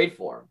going to trade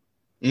for him?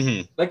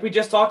 Mm-hmm. Like we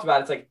just talked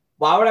about, it's like,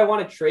 why would I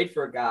want to trade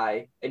for a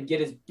guy and get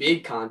his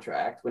big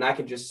contract when I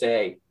can just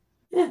say,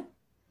 I'll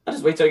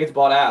just wait till he gets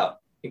bought out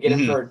and get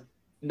him for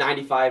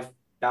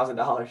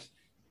 $95,000.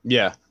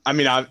 Yeah. I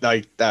mean,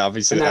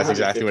 obviously that's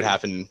exactly what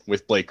happened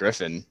with Blake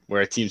Griffin,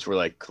 where teams were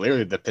like,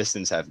 clearly the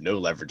Pistons have no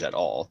leverage at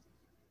all.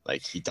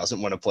 Like, he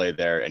doesn't want to play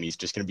there and he's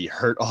just going to be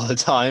hurt all the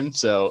time.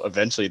 So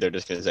eventually they're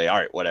just going to say, all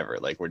right, whatever.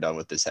 Like, we're done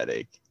with this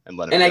headache and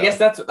let him go. I guess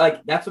that's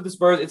what the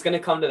Spurs, it's going to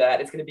come to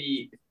that. It's going to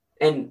be,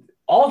 and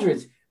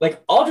Aldridge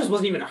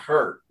wasn't even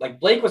hurt. Like,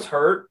 Blake was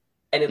hurt,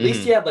 and at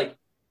least he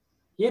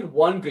had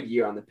one good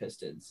year on the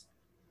Pistons.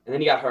 And then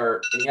he got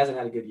hurt, and he hasn't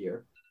had a good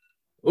year.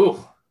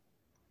 Ooh,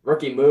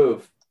 rookie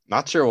move.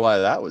 Not sure why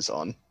that was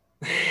on.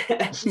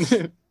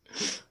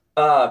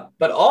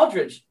 But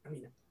Aldridge, I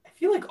mean, I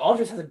feel like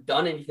Aldridge hasn't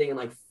done anything in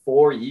like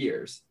 4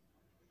 years.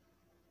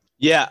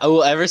 Yeah,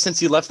 well, ever since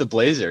he left the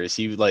Blazers,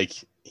 he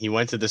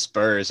went to the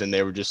Spurs, and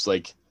they were just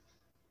like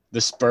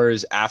the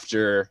Spurs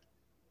after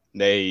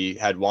they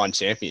had won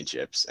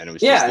championships, and it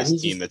was just this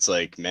team that's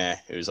like meh.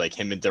 It was like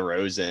him and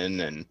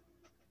DeRozan, and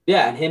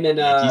and him and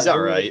he's all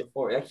right. Like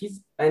but he's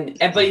I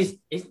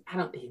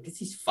guess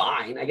he's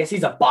fine. I guess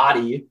he's a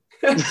body.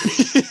 I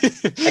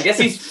guess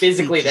he's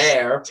physically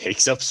there.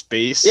 Takes up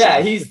space. Yeah,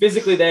 he's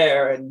physically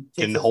there and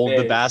can hold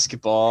the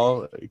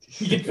basketball.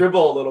 He can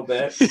dribble a little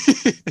bit.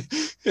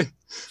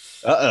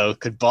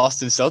 Could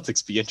Boston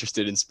Celtics be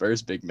interested in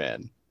Spurs big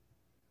man?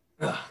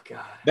 Oh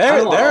God,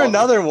 they're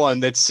another one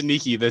that's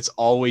sneaky. That's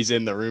always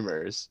in the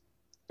rumors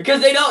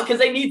because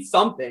they need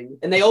something,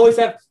 and they always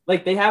have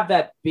they have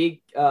that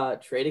big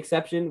trade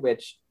exception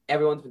which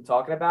everyone's been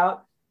talking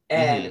about,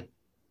 and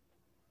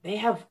they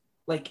have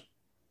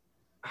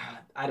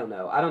I don't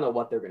know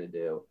what they're gonna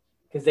do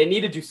because they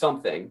need to do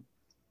something,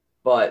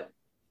 but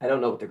I don't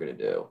know what they're gonna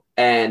do,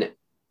 and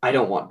I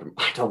don't want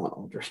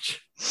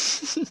Aldridge.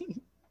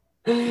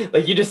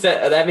 Like you just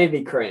said, that made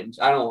me cringe.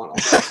 I don't want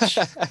Aldridge.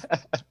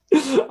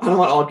 I don't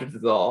want Aldridge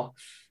at all.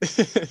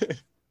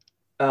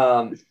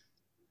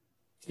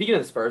 Speaking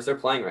of the Spurs, they're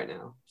playing right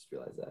now. Just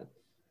realized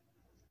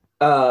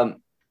that.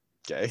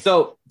 Okay.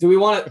 So do we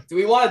want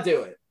to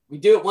do it? We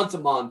do it once a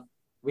month.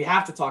 We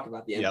have to talk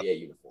about the NBA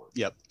uniform.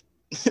 Yep.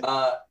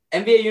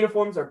 NBA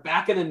uniforms are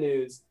back in the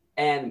news,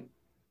 and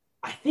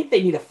I think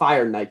they need to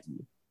fire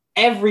Nike.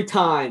 Every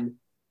time,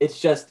 it's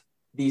just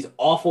these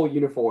awful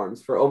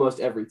uniforms for almost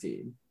every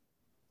team.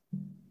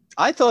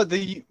 I thought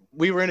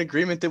we were in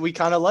agreement that we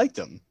kind of liked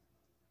them.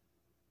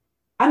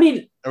 I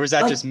mean, or was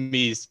that just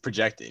me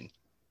projecting?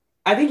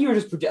 I think you were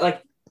just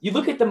you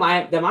look at the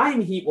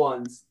Miami Heat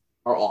ones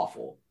are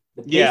awful.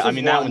 Yeah, I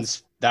mean that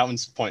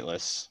one's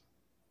pointless.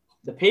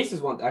 The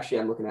Pacers one, actually,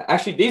 I'm looking at.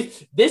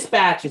 Actually, this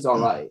batch is all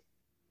right,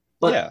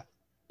 but yeah,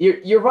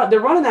 they're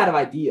running out of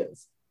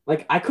ideas.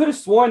 Like I could have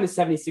sworn the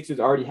 76ers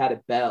already had a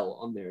bell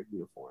on their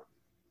uniform.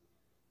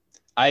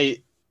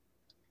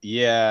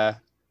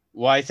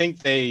 Well, I think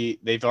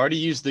they've already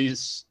used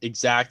these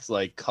exact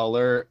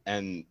color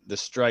and the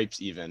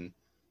stripes even,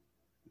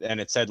 and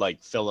it said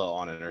Philo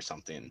on it or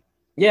something.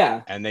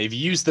 Yeah. And they've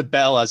used the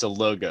bell as a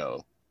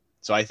logo.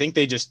 So I think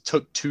they just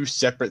took two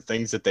separate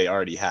things that they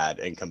already had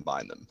and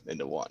combined them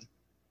into one.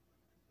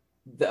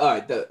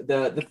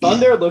 The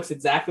Thunder looks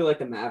exactly like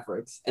the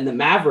Mavericks, and the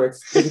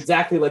Mavericks look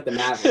exactly like the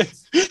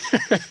Mavericks.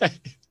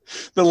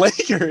 The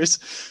Lakers.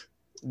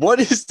 What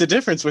is the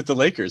difference with the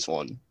Lakers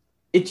one?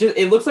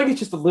 It looks like it's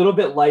just a little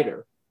bit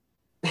lighter.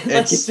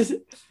 It's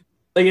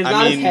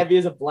not as heavy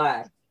as a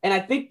black. And I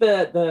think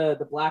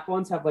the black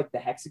ones have the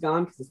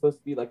hexagon because it's supposed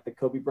to be the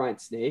Kobe Bryant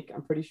snake,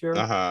 I'm pretty sure.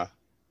 Uh-huh.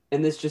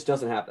 And this just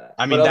doesn't have that.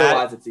 I mean,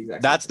 otherwise it's the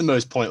exact that's the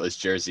most pointless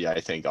jersey I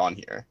think on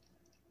here.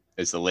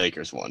 Is the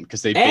Lakers one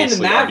because they and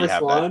basically the Mavericks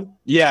have one. That.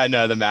 Yeah,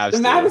 no, the Mavs.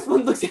 The Mavericks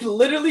one looks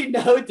literally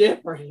no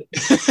different.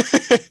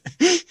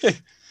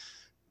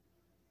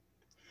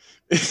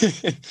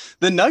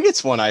 The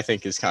Nuggets one I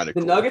think is kind of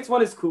cool. The Nuggets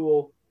one is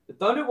cool. The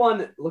Thunder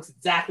one looks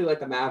exactly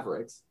like the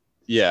Mavericks.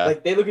 Yeah,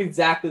 they look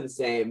exactly the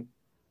same.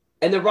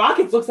 And the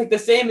Rockets looks like the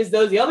same as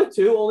the other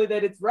two, only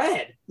that it's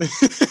red.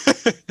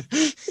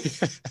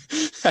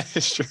 That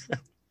is true.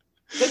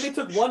 It's like they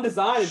took one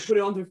design and put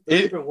it onto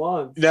three different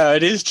ones. No,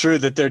 it is true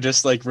that they're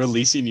just like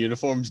releasing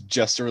uniforms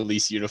just to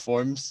release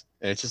uniforms.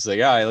 And it's just like,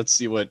 all right, let's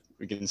see what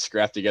we can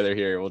scrap together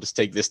here. We'll just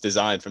take this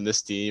design from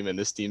this team and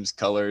this team's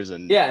colors,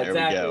 and yeah, there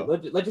exactly. we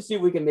go. Let's just see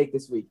what we can make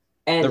this week.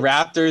 And the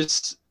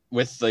Raptors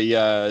with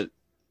the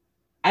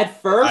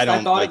at first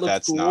I thought like, it looked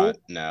that's cool. Not,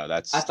 no,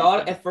 that's I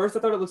thought at first I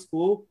thought it looked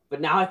cool,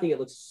 but now I think it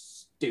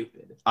looks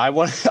stupid. I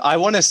want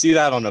to see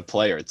that on a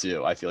player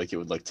too. I feel like it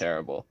would look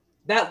terrible.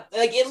 That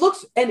like it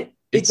looks, and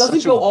it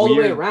doesn't go all the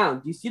way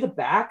around. Do you see the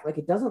back? Like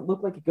it doesn't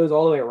look like it goes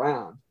all the way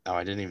around. Oh,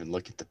 I didn't even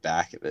look at the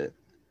back of it.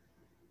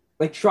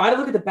 Like try to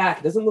look at the back.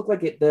 It doesn't look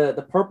like it.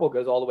 The purple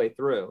goes all the way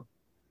through.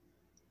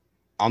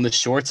 On the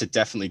shorts, it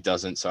definitely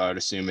doesn't. So I would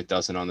assume it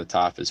doesn't on the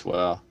top as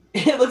well.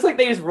 It looks like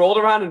they just rolled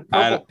around in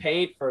purple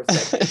paint for a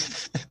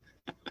second.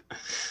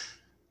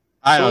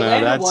 I don't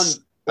know.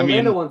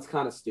 Orlando one's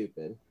kind of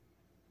stupid.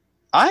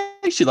 I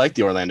actually like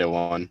the Orlando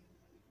one.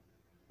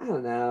 I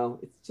don't know.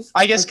 It's just.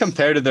 I guess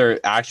compared to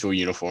their actual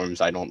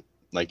uniforms, I don't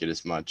like it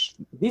as much.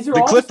 These are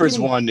the all Clippers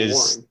one boring.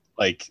 Is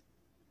like,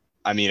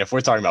 I mean, if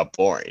we're talking about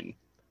boring.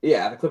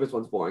 Yeah, the Clippers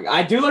one's boring.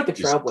 I do like the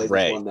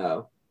Trailblazers one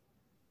though.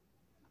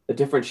 The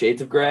different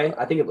shades of gray.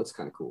 I think it looks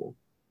kind of cool.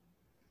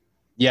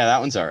 Yeah, that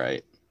one's all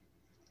right.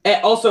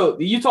 And also,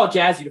 the Utah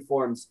Jazz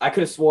uniforms, I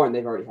could have sworn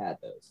they've already had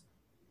those.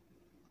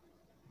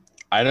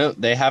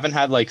 They haven't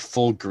had like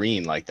full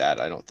green like that,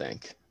 I don't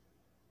think.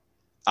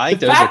 I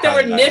think the fact that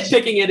we're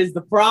nitpicking it is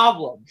the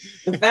problem.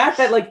 The fact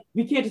that like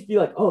we can't just be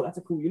like, oh, that's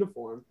a cool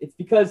uniform. It's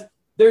because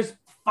there's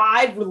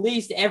 5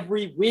 released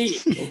every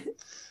week.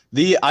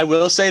 I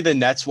will say the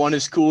Nets one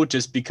is cool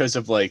just because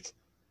of like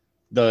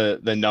the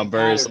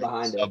numbers,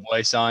 like the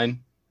subway sign.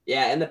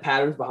 Yeah, and the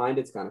patterns behind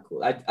it's kind of cool.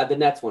 The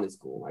Nets one is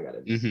cool. I got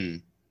it. Mm-hmm.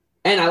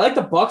 And I like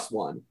the Bucks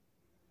one.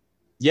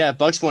 Yeah,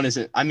 Bucks one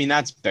isn't. I mean,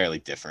 that's barely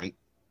different.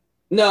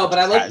 No, but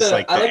I like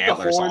the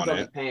horns on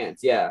the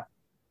pants. Yeah,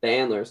 the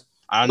antlers.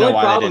 I don't know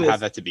why they didn't have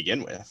that to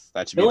begin with.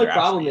 That should be their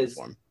actual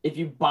uniform. If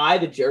you buy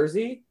the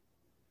jersey,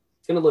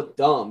 it's gonna look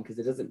dumb because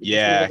it doesn't.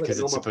 Yeah, because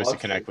it's supposed to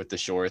connect with the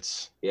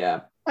shorts.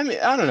 Yeah. I mean,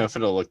 I don't know if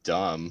it'll look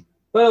dumb,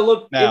 but it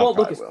won't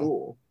look as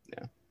cool.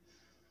 Yeah.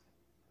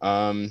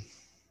 I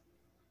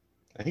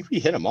think we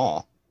hit them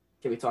all.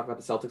 Can we talk about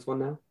the Celtics one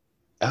now?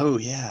 Oh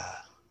yeah.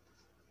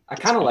 I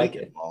kind of like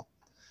it.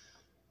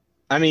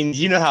 I mean,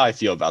 you know how I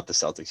feel about the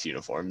Celtics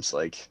uniforms.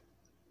 Like,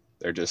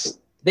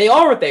 they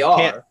are what they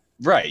are.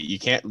 Right. You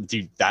can't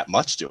do that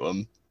much to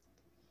them.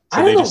 So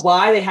I don't know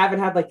why they haven't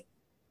had like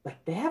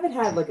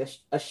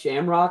a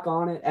shamrock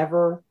on it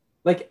ever.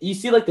 Like you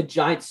see like the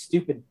giant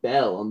stupid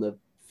bell on the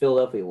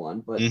Philadelphia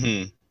one, but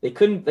they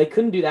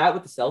couldn't do that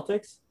with the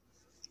Celtics.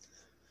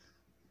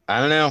 I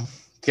don't know.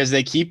 Because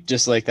they keep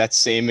just like that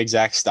same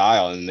exact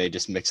style and they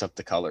just mix up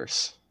the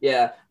colors.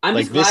 Yeah. I'm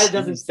just glad it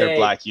doesn't say their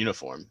black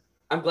uniform.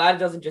 I'm glad it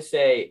doesn't just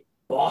say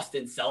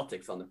Boston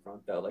Celtics on the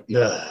front though. Like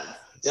the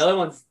other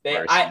ones,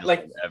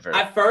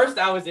 at first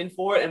I was in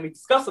for it and we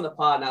discussed on the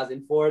pod and I was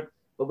in for it.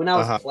 But when I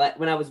was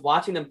when I was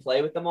watching them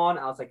play with them on,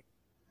 I was like,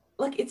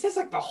 look, it says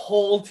like the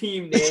whole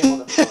team name on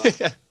the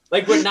front.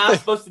 Like we're not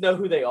supposed to know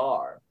who they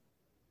are.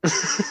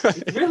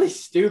 It's really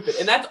stupid,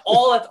 and that's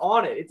all that's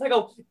on it. It's like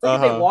if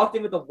they walked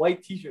in with a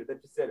white T-shirt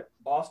that just said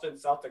Boston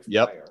Celtics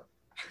player.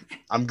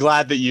 I'm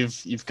glad that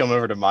you've come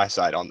over to my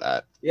side on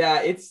that.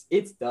 Yeah, it's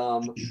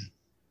dumb.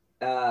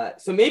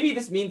 So maybe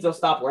this means they'll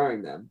stop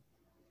wearing them,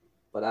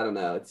 but I don't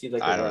know. It seems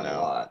like they're wearing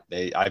a lot.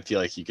 I feel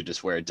like you could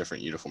just wear a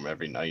different uniform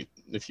every night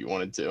if you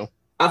wanted to.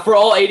 For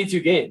all 82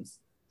 games,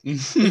 you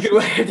could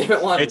wear a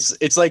different one.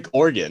 It's like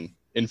Oregon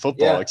in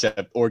football,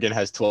 except Oregon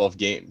has 12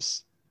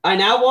 games. I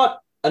now want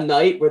a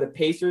night where the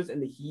Pacers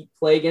and the Heat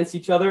play against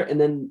each other,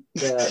 and then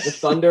the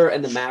Thunder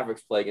and the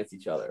Mavericks play against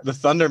each other. The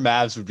Thunder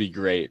Mavs would be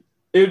great.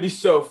 It would be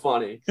so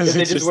funny if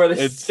they just wear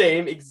the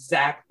same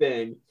exact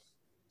thing.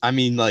 I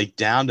mean, like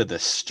down to the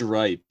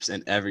stripes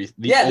and everything.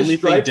 The only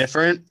thing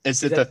different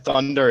is that the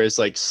Thunder is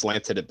like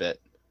slanted a bit.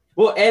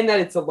 Well, and that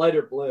it's a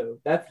lighter blue.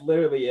 That's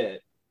literally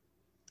it.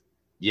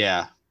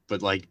 Yeah,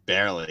 but like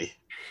barely.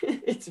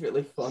 It's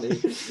really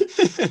funny.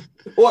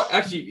 Or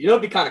actually, you know,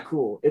 it'd be kind of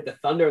cool if the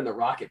Thunder and the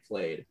Rocket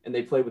played and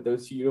they played with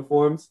those 2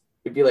 uniforms.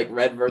 It'd be like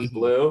red versus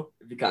blue.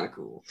 It'd be kind of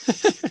cool.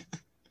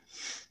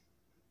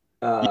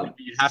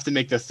 You have to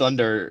make the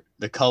Thunder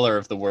the color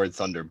of the word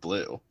Thunder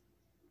blue.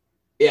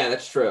 Yeah,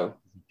 that's true.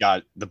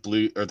 Got the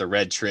blue or the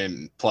red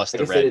trim plus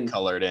the red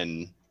colored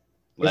in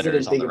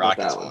letters on the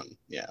Rockets one.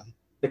 Yeah.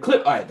 The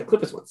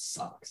Clippers one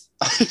sucks.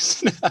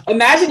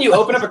 Imagine you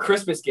open up a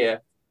Christmas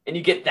gift and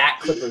you get that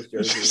Clippers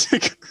jersey.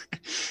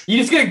 You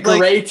just get a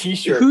gray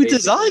T-shirt. Who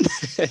designed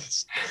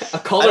this? A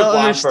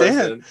colorblind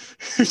person.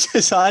 Who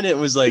designed it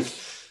was like,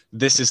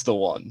 this is the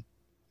one.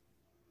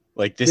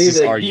 Like this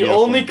is our uniform.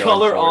 The only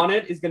color on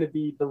it is going to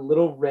be the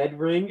little red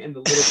ring and the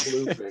little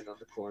blue ring on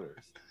the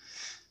corners.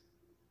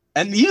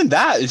 And even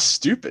that is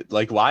stupid.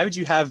 Like, why would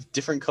you have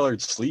different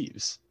colored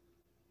sleeves?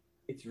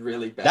 It's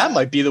really bad. That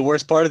might be the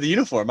worst part of the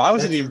uniform. I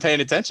wasn't even paying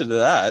attention to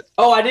that.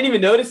 Oh, I didn't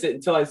even notice it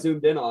until I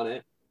zoomed in on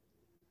it.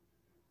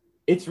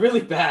 It's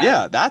really bad.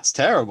 Yeah, that's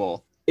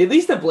terrible. At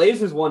least the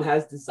Blazers one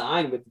has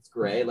design with its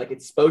gray. Like,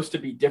 it's supposed to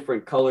be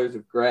different colors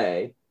of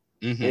gray.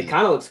 Mm-hmm. And it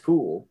kind of looks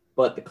cool,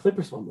 but the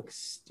Clippers one looks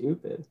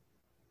stupid.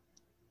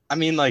 I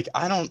mean, like,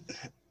 I'm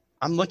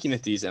looking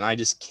at these and I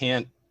just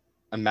can't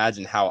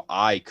imagine how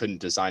I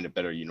couldn't design a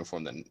better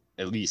uniform than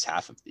at least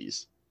half of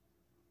these.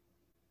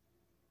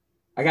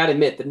 I got to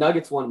admit, the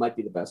Nuggets one might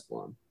be the best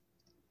one.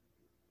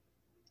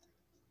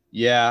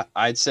 Yeah,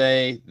 I'd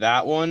say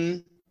that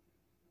one,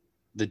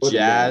 the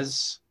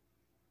Jazz.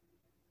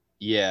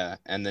 Yeah,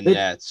 and the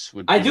Nets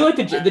would. I do like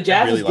the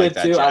Jazz really is good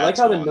too. I like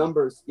how the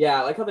numbers. Yeah,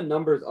 I like how the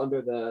numbers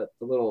under the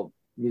little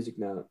music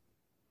note.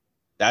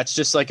 That's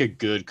just like a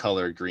good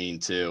color green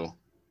too.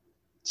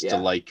 Just a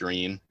light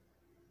green.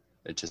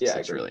 It just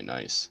looks really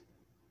nice.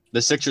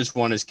 The Sixers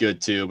one is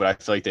good too, but I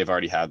feel like they've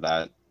already had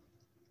that.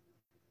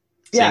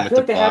 Yeah, I feel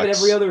like they have it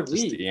every other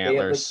week. The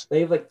antlers.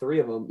 They have like 3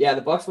 of them. Yeah,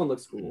 the Bucks one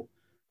looks cool.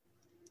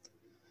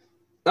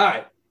 All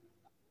right.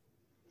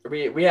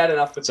 We had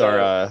enough with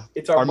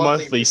it's our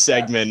monthly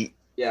segment.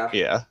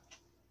 Yeah.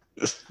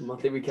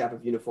 Monthly recap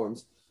of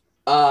uniforms.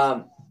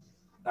 All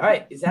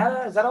right. Is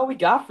that all we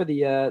got for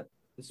the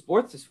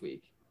sports this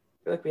week?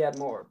 I feel like we had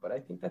more, but I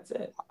think that's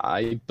it.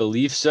 I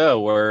believe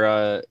so.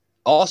 We're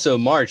also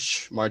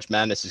March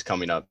Madness is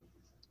coming up,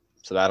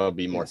 so that'll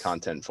be more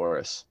content for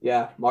us.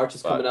 Yeah, March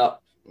is coming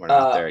up. We're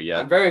not there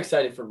yet. I'm very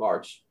excited for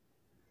March,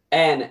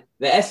 and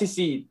the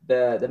SEC,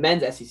 the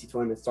men's SEC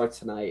tournament starts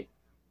tonight,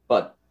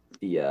 but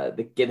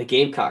the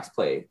Gamecocks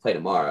play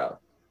tomorrow.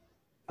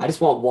 I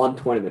just want one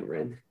tournament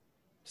win.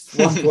 Just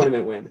one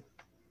tournament win.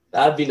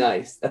 That'd be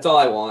nice. That's all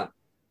I want.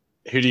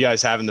 Who do you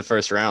guys have in the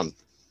first round?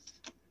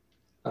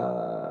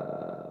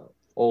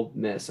 Old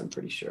Miss, I'm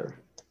pretty sure.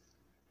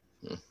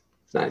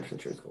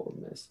 9% sure it's Old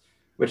Miss.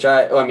 Which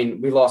I mean,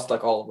 we lost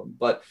like all of them,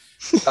 but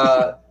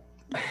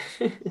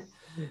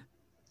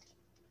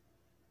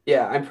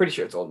yeah, I'm pretty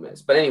sure it's Old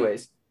Miss. But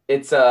anyways,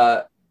 it's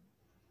not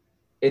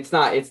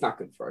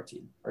good for our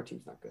team. Our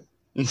team's not good.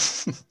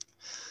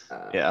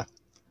 Yeah.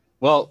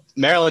 Well,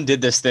 Maryland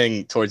did this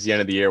thing towards the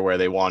end of the year where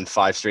they won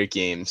 5 straight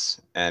games,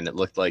 and it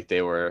looked like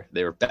they were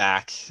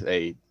back.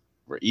 They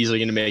were easily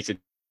going to make the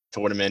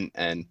tournament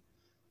and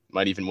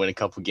might even win a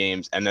couple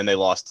games. And then they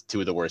lost to 2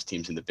 of the worst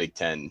teams in the Big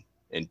Ten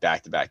in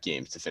back-to-back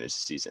games to finish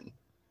the season.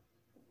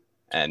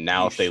 And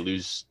now if they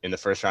lose in the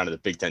first round of the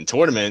Big Ten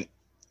tournament,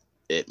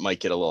 it might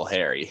get a little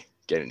hairy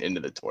getting into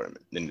the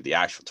tournament, into the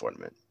actual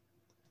tournament.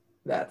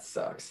 That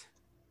sucks.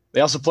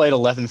 They also play at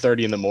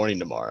 11:30 in the morning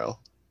tomorrow.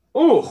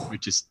 Ooh,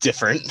 which is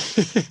different.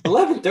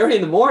 11:30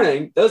 in the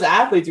morning. Those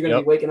athletes are going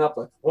to be waking up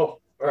like,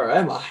 whoa, where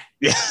am I?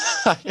 Yeah.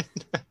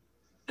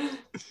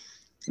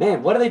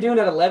 Man, what are they doing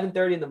at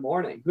 11:30 in the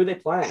morning? Who are they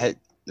playing?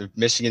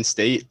 Michigan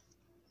State,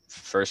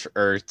 first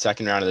or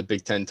second round of the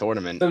Big Ten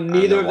tournament. So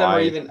neither of them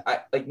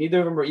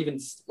are even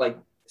like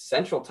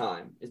Central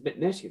Time.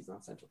 Michigan's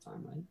not Central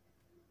Time, right?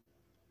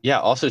 Yeah.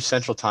 Also,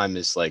 Central Time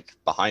is like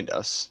behind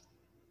us.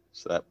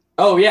 So that.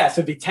 Oh yeah,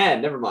 so it'd be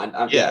 10. Never mind.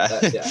 Yeah.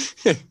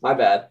 My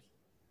bad.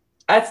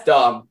 That's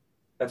dumb.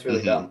 That's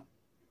really dumb.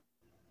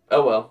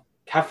 Oh well.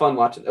 Have fun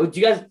watching. Oh, do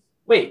you guys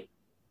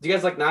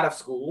like not have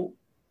school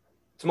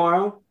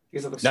tomorrow? You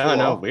guys have school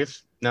No, off?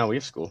 we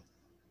have school.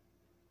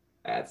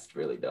 That's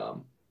really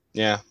dumb.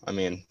 Yeah, I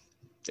mean,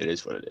 it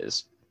is what it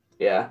is.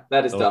 Yeah,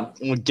 that is dumb.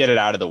 We'll get it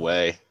out of the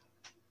way.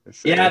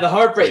 Yeah, the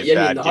heartbreak.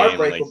 I mean, the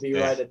heartbreak will be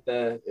right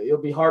at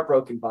you'll be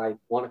heartbroken by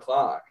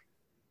 1:00.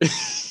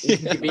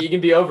 You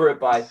can be over it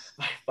by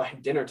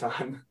dinner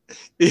time.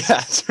 Yeah,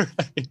 that's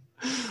right.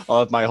 I'll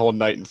have my whole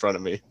night in front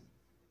of me.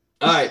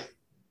 All right.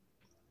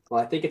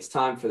 Well, I think it's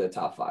time for the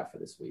top 5 for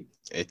this week.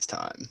 It's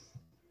time.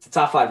 It's a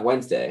top 5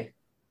 Wednesday.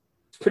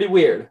 It's pretty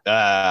weird.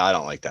 I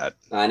don't like that.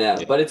 I know,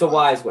 but it's a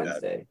wise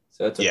Wednesday,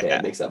 so it's okay.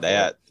 It makes up for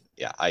it.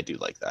 Yeah, I do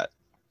like that.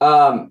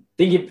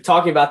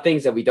 Talking about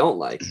things that we don't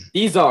like.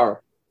 These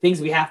are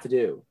things we have to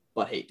do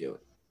but hate doing.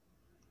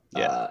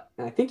 Yeah.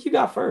 And I think you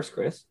got first,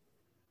 Chris.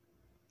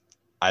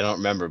 I don't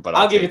remember, but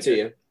I'll give it to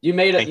you. You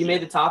made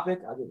the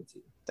topic. I'll give it to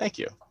you. Thank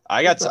you.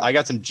 I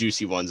got some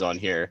juicy ones on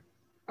here.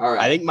 All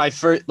right. I think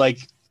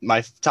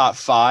my top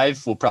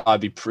 5 will probably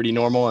be pretty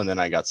normal, and then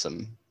I got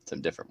some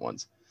different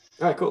ones.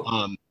 All right, cool.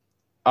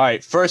 All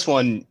right, first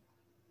one,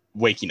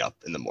 waking up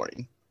in the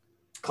morning.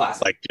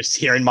 Classic. Like just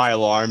hearing my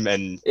alarm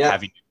and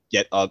having to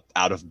get up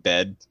out of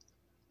bed.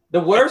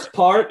 The worst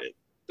part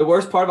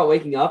about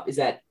waking up is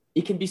that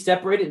it can be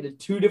separated into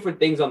 2 different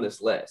things on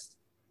this list.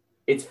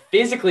 It's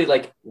physically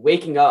like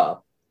waking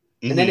up,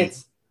 and then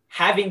it's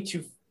having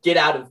to get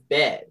out of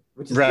bed,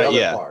 which is the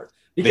other part.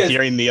 Because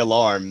hearing the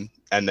alarm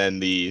and then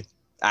the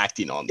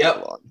acting on the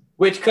alarm.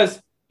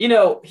 Because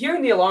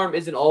hearing the alarm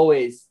isn't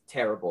always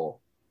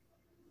terrible,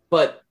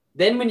 but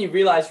then when you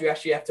realize you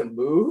actually have to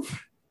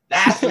move,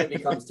 that's when it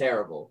becomes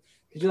terrible.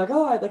 Because you're like,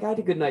 oh, I had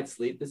a good night's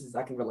sleep.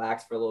 I can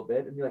relax for a little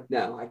bit, and you're like,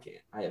 no, I can't.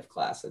 I have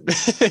class in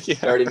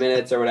 30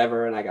 minutes or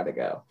whatever, and I gotta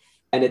go.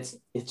 And it's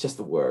just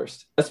the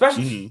worst,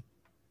 especially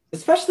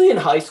in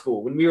high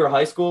school when we were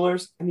high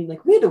schoolers. I mean,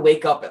 like we had to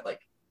wake up at like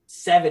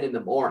 7 in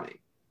the morning.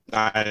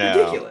 I know.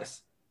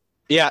 Ridiculous.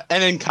 Yeah,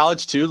 and in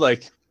college too,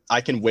 like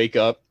I can wake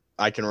up.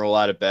 I can roll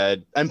out of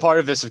bed. And part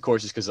of this, of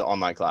course, is because of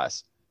online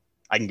class.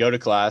 I can go to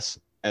class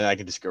and I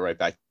can just go right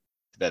back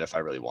to bed if I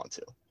really want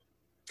to.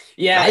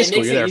 Yeah, in high school,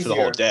 makes you're there easier for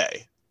the whole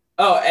day.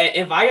 Oh,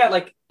 if I got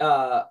like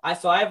I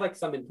have like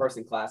some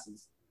in-person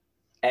classes,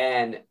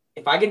 and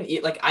if I can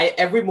eat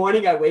every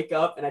morning I wake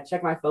up and I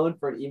check my phone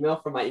for an email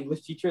from my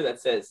English teacher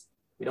that says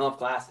we don't have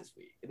class this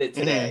week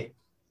today,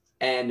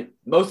 and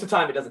most of the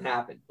time it doesn't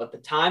happen. But the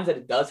times that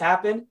it does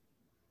happen,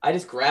 I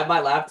just grab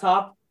my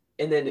laptop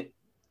and then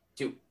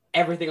do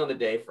everything on the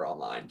day for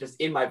online, just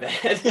in my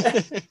bed.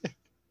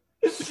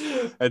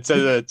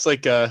 It's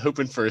like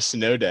hoping for a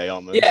snow day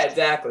almost. Yeah,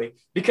 exactly.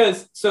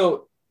 Because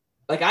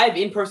I have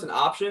in-person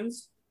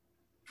options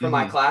for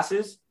my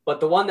classes, but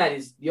the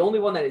only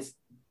one that is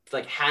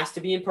has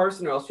to be in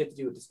person, or else you have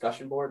to do a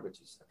discussion board, which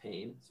is a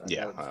pain. So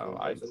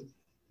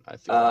I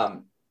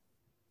feel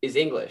is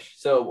English.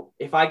 So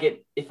if I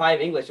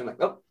have English, I'm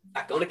like, oh,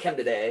 not going to chem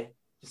today.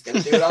 Just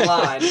gonna do it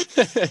online.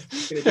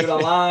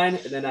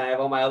 And then I have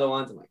all my other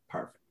ones. I'm like,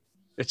 perfect.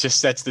 It just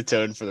sets the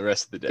tone for the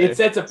rest of the day. It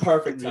sets a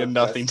perfect tone.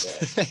 Nothing.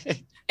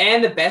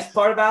 And the best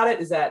part about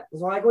it is that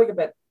when I wake up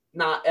at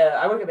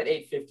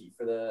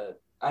 8:50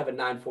 I have a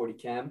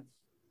 9:40 chem,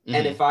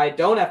 and if I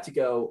don't have to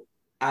go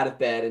out of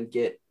bed and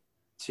get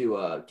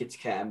to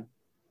chem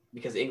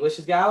because English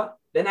is out,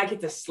 then I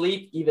get to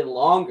sleep even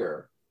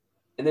longer,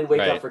 and then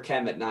wake up for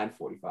chem at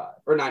 9:45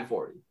 or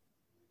 9:40.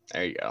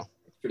 There you go.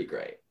 It's pretty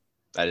great.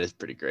 That is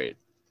pretty great.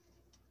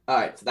 All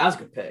right, so that was a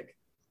good pick.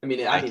 I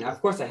mean,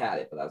 of course I had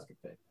it, but that was a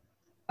good pick.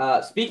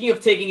 Speaking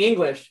of taking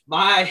English,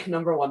 my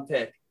number one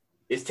pick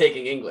is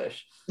taking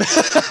English. We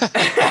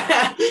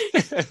had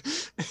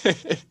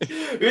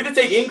to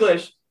take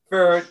English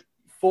for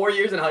 4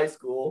 years in high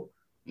school,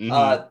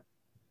 2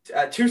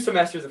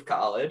 semesters of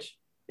college.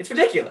 It's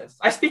ridiculous.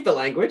 I speak the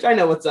language. I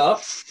know what's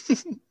up.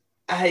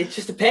 It's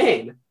just a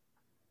pain.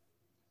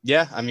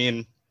 Yeah, I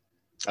mean,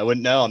 I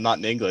wouldn't know. I'm not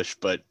in English,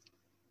 but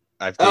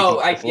I've taken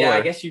it before.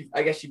 I guess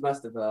you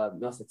must have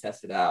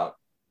tested out.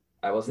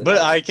 I wasn't. But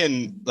I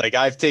can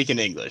I've taken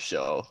English,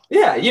 so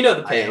yeah, you know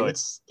the pain. I know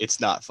it's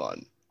not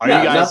fun.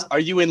 Are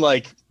you in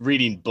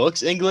reading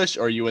books English,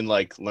 or are you in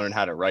learn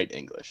how to write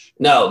English?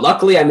 No,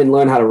 luckily I'm in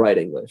learn how to write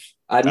English.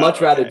 I'd much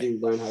rather do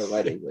learn how to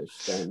write English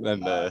than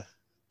the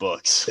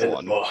books.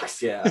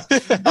 Books, yeah.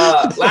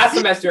 Last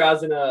semester I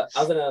was in a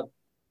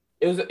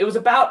it was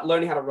about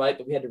learning how to write,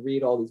 but we had to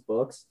read all these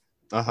books.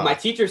 My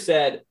teacher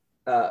said,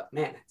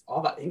 man, it's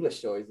all about English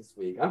stories this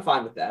week. I'm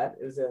fine with that.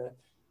 It was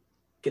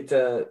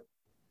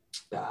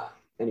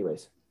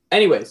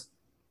anyways,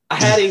 I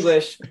had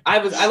English.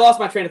 I lost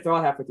my train of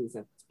thought halfway through the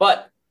sentence,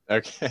 but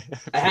okay.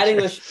 I had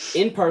English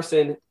in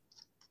person.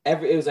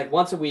 It was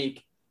once a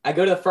week. I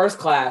go to the first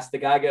class. The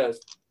guy goes,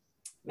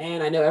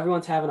 man, I know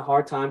everyone's having a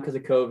hard time because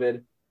of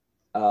COVID.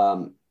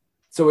 So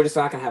we're just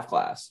not going to have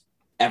class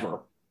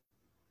ever.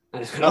 I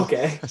just went,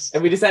 okay.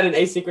 And we just had an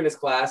asynchronous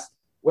class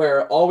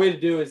where all we had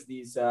to do is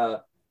these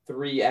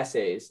 3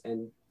 essays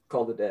and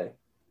called it a day.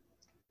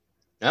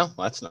 Oh,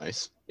 that's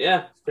nice.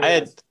 Yeah.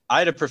 I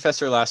had a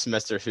professor last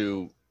semester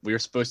who we were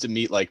supposed to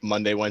meet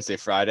Monday, Wednesday,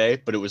 Friday,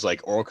 but it was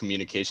oral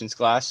communications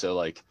class. So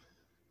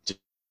just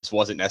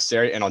wasn't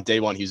necessary. And on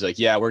day 1, he was like,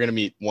 yeah, we're going to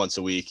meet once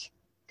a week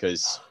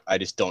because I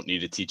just don't need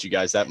to teach you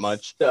guys that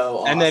much. So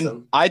awesome. And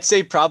then I'd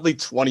say probably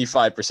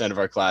 25% of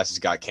our classes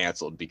got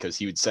canceled because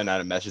he would send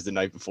out a message the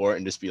night before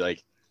and just be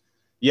like,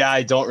 yeah,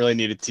 I don't really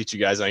need to teach you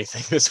guys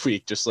anything this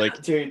week. Just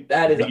dude,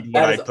 that is awesome.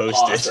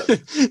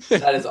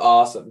 That is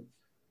awesome.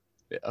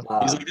 Yeah.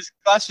 He's like, this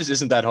class just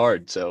isn't that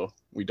hard, so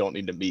we don't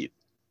need to meet.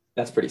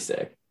 That's pretty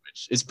sick.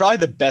 Which is probably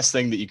the best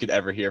thing that you could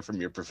ever hear from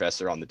your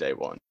professor on the day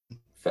 1.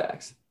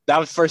 Facts. That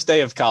was first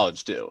day of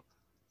college too.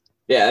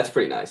 Yeah, that's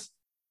pretty nice.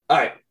 All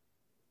right.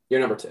 You're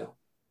number 2.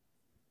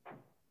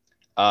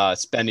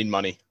 Spending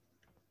money.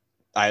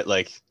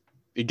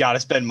 You got to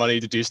spend money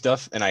to do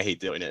stuff, and I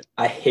hate doing it.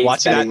 I hate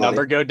watching that money.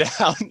 number go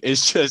down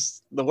is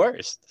just the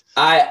worst.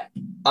 I'm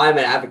an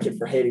advocate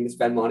for hating to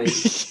spend money.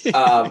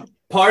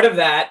 Part of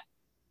that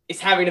is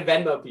having to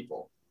Venmo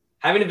people.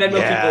 Having to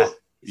Venmo people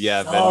is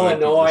so Venmo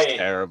annoying.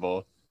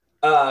 Terrible.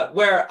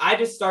 Where I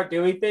just start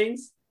doing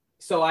things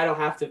so I don't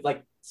have to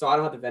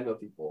Venmo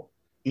people.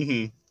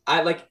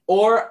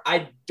 Or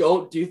I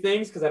don't do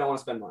things because I don't want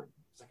to spend money.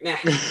 It's like, nah,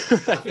 I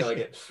don't feel like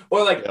it. Or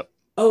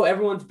oh,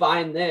 everyone's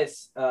buying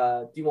this.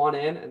 Do you want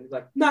in? And he's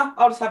like, no,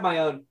 I'll just have my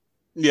own.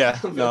 Yeah,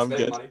 no, I'm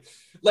good. Money.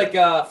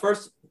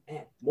 First,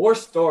 man, more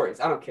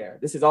stories. I don't care.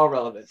 This is all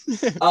relevant.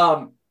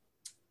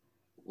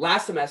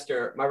 Last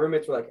semester, my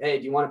roommates were like, hey,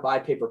 do you want to buy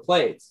paper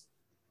plates?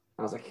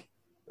 I was like,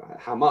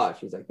 how much?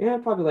 He's like, yeah,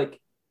 probably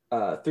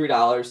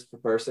 $3 per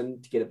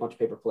person to get a bunch of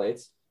paper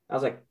plates. I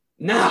was like,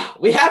 nah,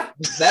 we have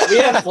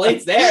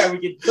plates there. We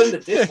could put in the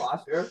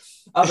dishwasher.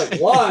 I was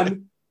like,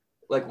 1,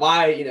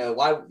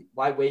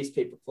 why waste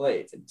paper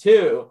plates? And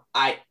 2,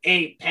 I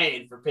ain't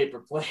paying for paper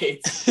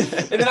plates.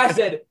 And then I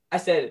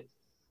said,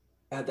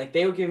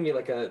 they were giving me a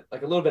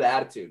little bit of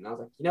attitude. And I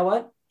was like, you know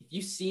what? If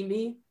you see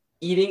me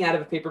eating out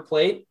of a paper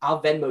plate,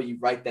 I'll Venmo you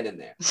right then and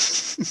there.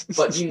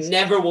 But you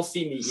never will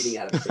see me eating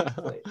out of a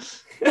paper plate.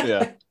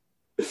 Yeah.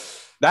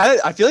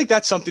 That I feel like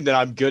that's something that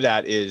I'm good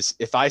at is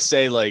if I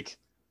say like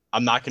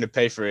I'm not going to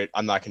pay for it,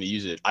 I'm not going to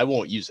use it. I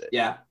won't use it.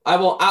 Yeah, I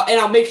won't. And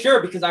I'll make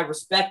sure because I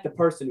respect the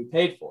person who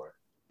paid for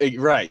it.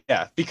 Right.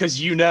 Yeah.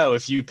 Because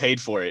if you paid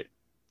for it,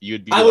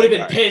 you'd be. I would have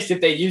been pissed if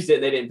they used it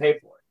and they didn't pay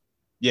for it.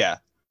 Yeah.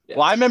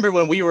 Well, I remember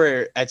when we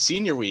were at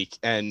senior week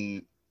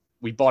and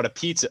we bought a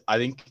pizza. I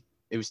think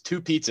it was 2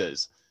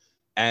 pizzas.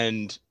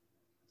 And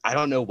I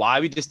don't know why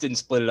we just didn't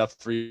split it up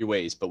 3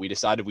 ways, but we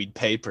decided we'd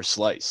pay per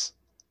slice.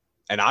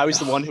 And I was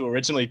the one who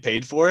originally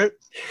paid for it.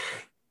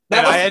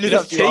 And I ended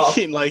up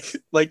taking like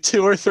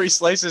 2 or 3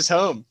 slices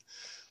home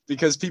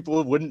because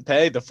people wouldn't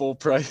pay the full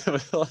price of a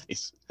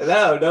slice.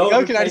 No.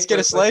 Like, can I just get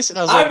a slice? And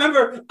I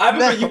remember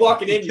you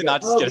walking in. You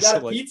got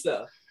a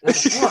pizza. And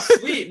I'm like, oh,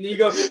 sweet. And you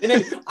go, and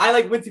then I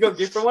went to go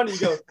get for one.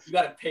 And you go, you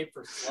got to pay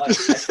per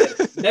slice. I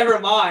said, never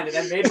mind. And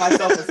I made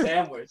myself a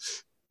sandwich.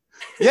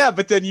 Yeah,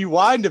 but then you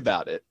whined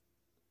about it.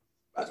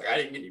 I was like, I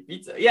didn't get you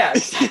pizza. Yeah,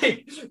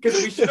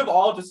 because we should have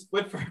all just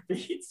split for a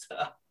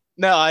pizza.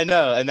 No, I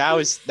know. And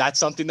that's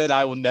something that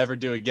I will never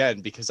do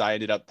again because I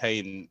ended up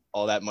paying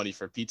all that money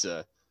for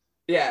pizza.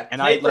 Yeah, and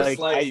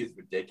slice is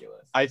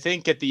ridiculous. I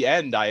think at the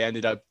end I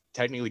ended up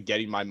technically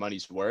getting my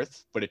money's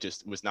worth, but it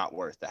just was not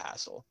worth the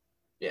hassle.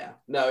 Yeah,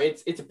 no,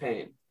 it's a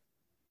pain.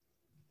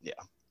 Yeah.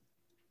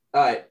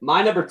 All right,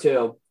 my number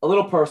 2, a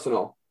little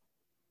personal.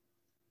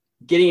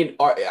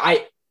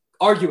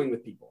 Arguing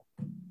with people.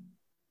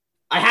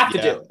 I have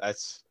to do it.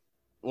 That's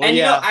well, and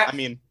yeah. I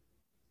mean,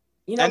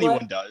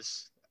 anyone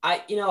does. I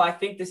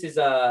think this is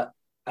a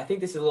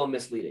little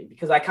misleading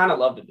because I kind of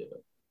love to do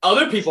it.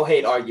 Other people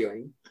hate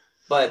arguing,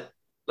 but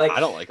like I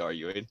don't like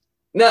arguing.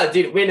 No,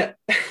 dude,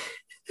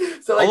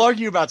 so I'll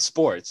argue about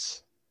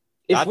sports.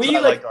 If we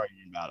like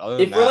arguing about.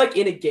 If we're like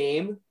in a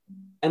game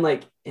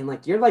and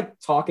you're like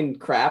talking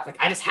crap, like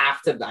I just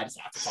have to talk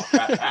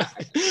crap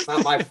back.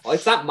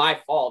 It's not my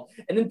fault.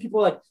 And then people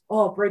are like,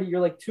 "Oh, Brady,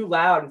 you're like too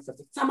loud and stuff."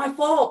 It's not my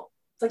fault.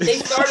 It's like they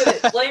started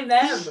it. Blame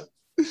them.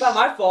 It's not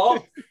my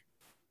fault.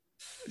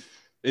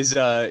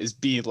 Is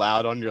being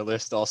loud on your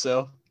list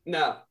also?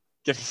 No.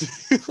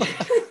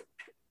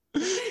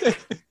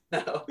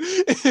 No.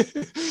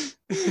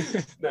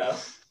 No.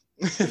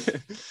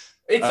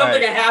 It's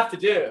something I have to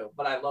do,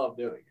 but I love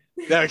doing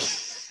it.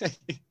 Okay.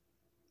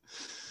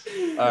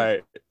 All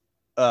right.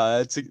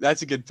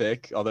 That's a good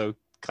pick, although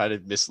kind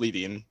of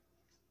misleading.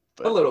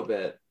 But... A little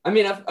bit. I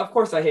mean, of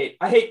course I hate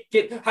I hate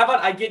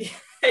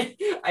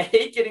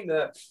getting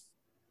the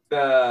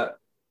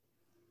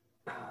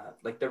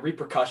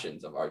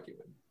repercussions of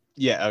arguing.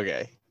 Yeah,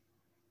 okay.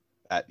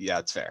 Yeah,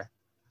 that's fair.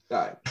 All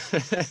right.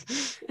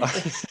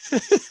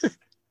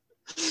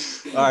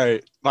 All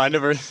right. My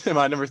number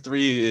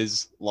 3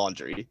 is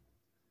laundry.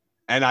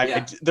 And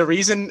the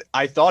reason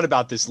I thought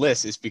about this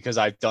list is because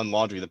I've done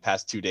laundry the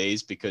past 2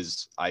 days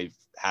because I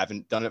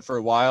haven't done it for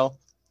a while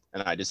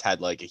and I just had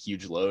like a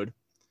huge load.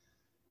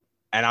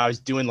 And I was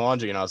doing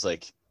laundry and I was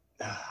like,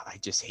 I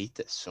just hate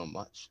this so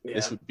much. Yeah.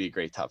 This would be a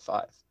great top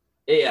 5.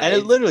 Yeah. And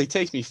it literally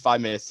takes me 5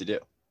 minutes to do.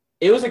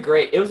 It was a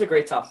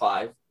great top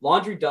 5.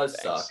 Laundry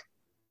does suck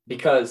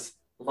because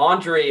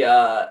laundry,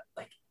 I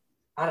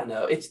don't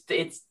know. It's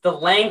the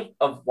length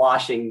of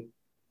washing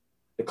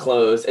the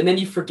clothes, and then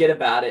you forget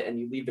about it, and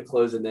you leave the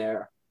clothes in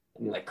there,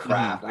 and you're like,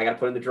 crap, I got to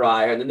put it in the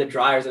dryer, and then the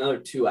dryer's another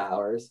 2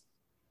 hours.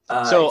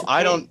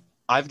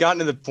 I've gotten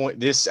to the point,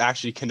 this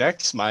actually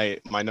connects my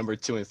number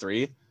 2 and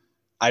 3.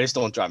 I just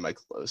don't dry my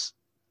clothes.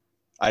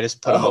 I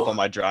just put them up on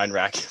my drying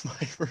rack in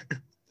my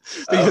room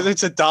because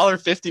it's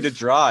 $1.50 to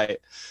dry.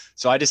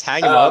 So I just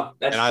hang them up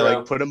and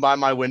I put them by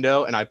my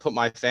window and I put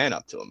my fan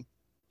up to them.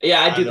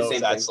 Yeah, I do the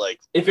same thing.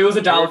 If it was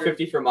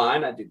 $1.50 for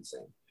mine, I'd do the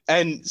same.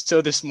 And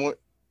so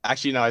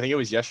actually, no, I think it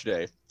was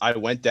yesterday. I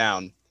went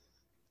down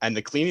and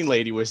the cleaning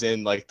lady was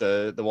in like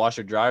the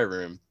washer dryer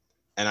room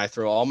and I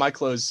throw all my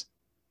clothes.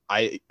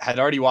 I had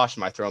already washed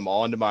them. I throw them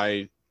all into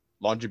my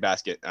laundry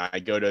basket and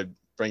I go to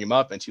bring them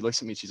up and she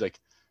looks at me and she's like,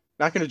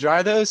 not going to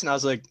dry those? And I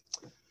was like,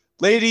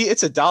 lady,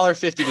 it's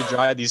 $1.50 to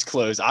dry these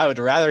clothes. I would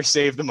rather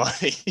save the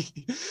money.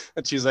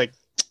 And she's like,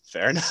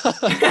 fair enough.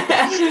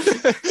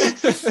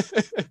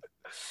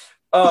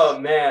 Oh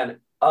man.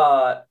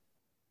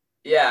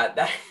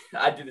 Yeah,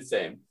 I do the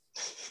same.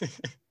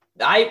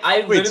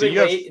 I wait,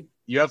 literally so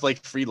you have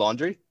like free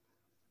laundry?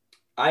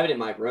 I have it in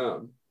my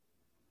room.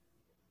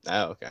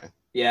 Oh, okay.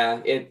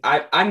 Yeah,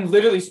 I'm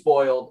literally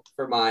spoiled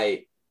for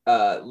my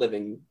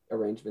living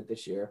arrangement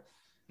this year.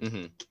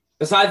 Mm-hmm.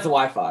 Besides the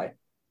Wi-Fi.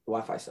 The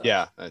Wi-Fi stuff.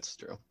 Yeah, that's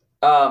true.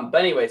 But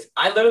anyways,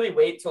 I literally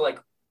wait till like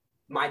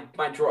my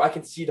drawer. I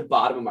can see the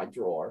bottom of my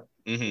drawer.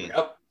 Mm-hmm. Like,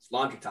 oh, it's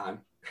laundry time.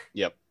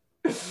 Yep.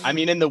 I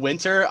mean, in the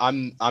winter,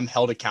 I'm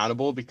held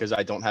accountable because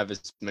I don't have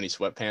as many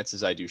sweatpants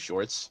as I do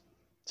shorts.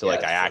 So I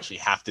actually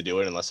have to do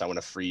it unless I want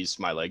to freeze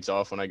my legs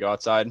off when I go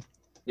outside.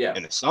 Yeah.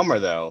 In the summer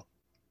though,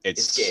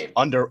 it's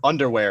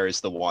underwear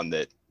is the one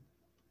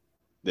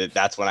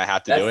that's when I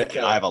have to do it.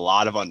 And I have a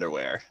lot of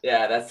underwear.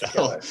 Yeah, that's the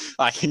killer.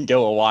 I can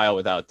go a while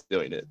without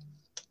doing it.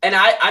 And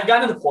I've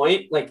gotten to the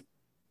point, like,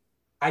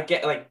 I've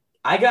gotten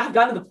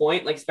to the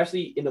point, like,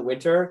 especially in the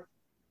winter,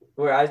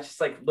 where I just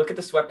like look at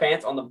the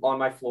sweatpants on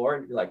my floor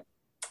and be like,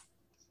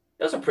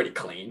 those are pretty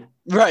clean.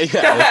 Right,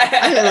 yeah. Like,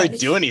 I didn't really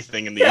do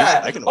anything in these.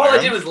 Yeah. I can All wear I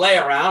them. did was lay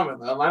around with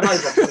them. I might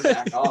as well put them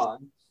back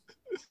on.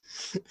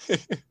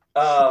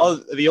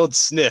 The old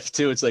sniff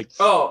too. It's like,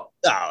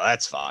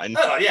 that's fine.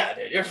 Oh yeah,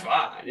 dude, you're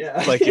fine.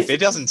 Yeah. Like if it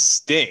doesn't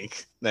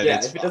stink, then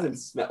it's if fine. it doesn't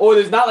smell, or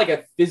there's not like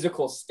a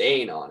physical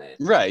stain on it.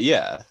 Right.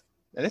 Yeah,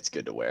 and it's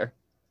good to wear.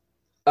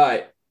 All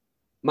right,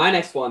 my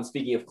next one.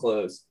 Speaking of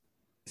clothes,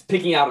 is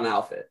picking out an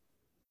outfit.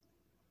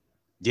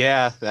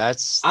 Yeah,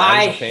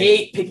 I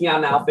hate picking out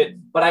an outfit,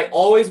 but I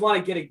always want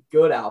to get a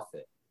good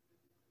outfit.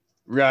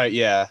 Right.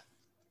 Yeah.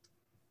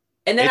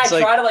 And then I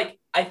try to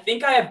I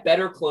think I have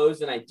better clothes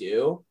than I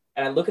do.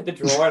 And I look at the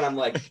drawer and I'm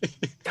like,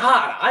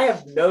 God, I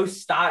have no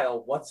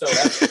style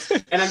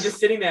whatsoever. And I'm just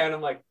sitting there and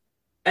I'm like,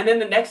 and then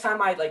the next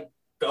time I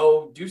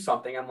go do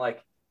something, I'm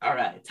like, all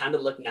right, time to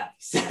look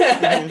nice.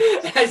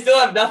 I still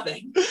have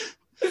nothing.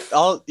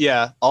 I'll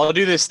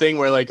do this thing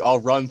where I'll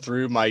run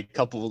through my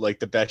couple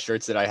the best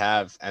shirts that I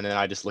have, and then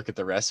I just look at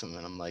the rest of them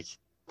and I'm like,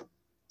 these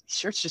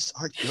shirts just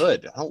aren't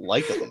good. I don't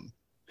like them.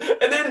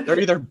 And then they're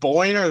either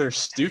boring or they're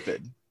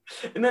stupid.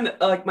 And then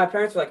my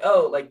parents were like,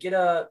 oh,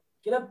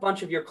 get a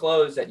bunch of your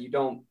clothes that you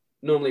don't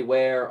normally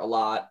wear a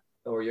lot,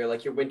 or your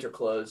winter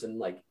clothes, and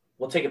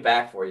we'll take it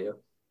back for you.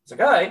 It's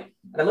like, all right.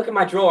 And I look at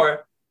my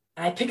drawer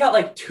and I pick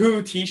out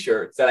 2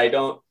 t-shirts that I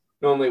don't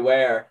normally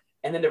wear.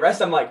 And then the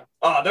rest, I'm like,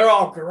 oh, they're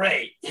all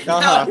great.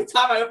 Now, every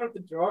time I open up the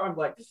drawer, I'm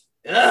like,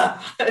 ugh.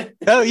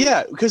 Oh,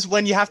 yeah, because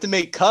when you have to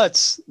make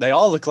cuts, they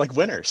all look like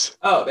winners.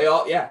 Oh, they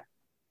all, yeah.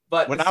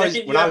 But when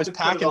I was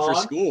packing for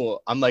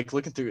school, I'm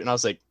looking through, and I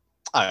was like,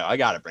 I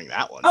got to bring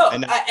that one. Oh,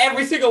 and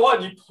every single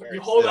one,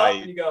 you hold up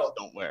and you go,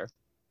 don't wear.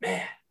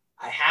 Man,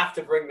 I have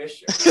to bring this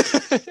shirt.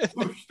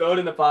 Throw it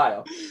in the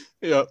pile.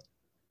 Yep.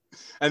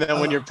 And then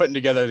when you're putting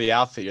together the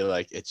outfit, you're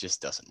like, it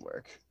just doesn't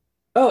work.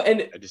 Oh,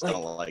 and I just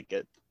don't like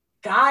it.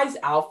 Guys'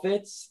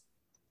 outfits,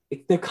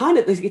 they're kind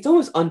of, it's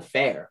almost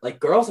unfair.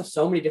 Girls have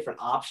so many different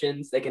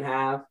options they can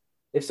have.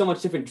 They have so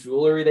much different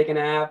jewelry they can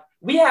have.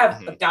 We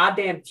have a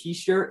goddamn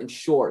t-shirt and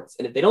shorts.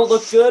 And if they don't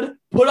look good,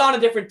 put on a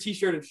different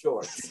t-shirt and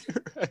shorts.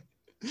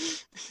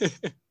 It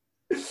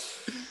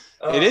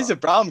is a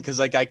problem because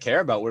I care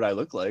about what I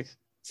look like.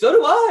 So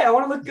do I. I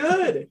want to look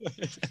good.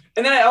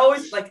 And then I'm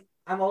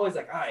always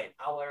all right,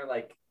 I'll wear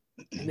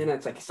and then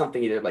it's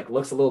something either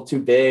looks a little too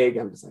big.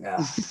 I'm just and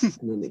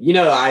then,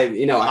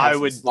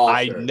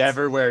 I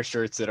never wear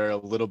shirts that are a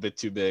little bit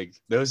too big.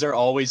 Those are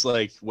always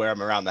wear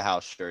them around the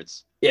house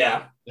shirts.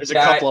 Yeah. There's a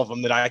couple of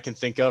them that I can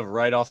think of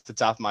right off the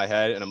top of my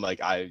head. And I'm like,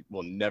 I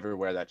will never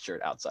wear that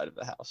shirt outside of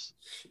the house.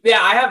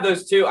 Yeah, I have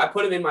those too. I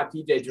put them in my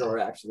PJ drawer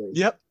actually.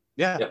 Yep.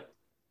 Yeah. Yep.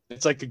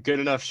 It's a good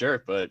enough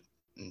shirt, but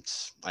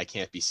I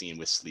can't be seen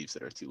with sleeves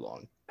that are too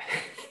long.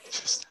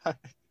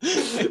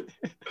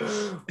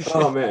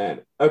 Oh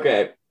man.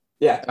 Okay.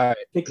 Yeah. All right.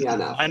 Picking on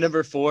now. My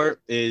number 4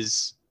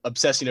 is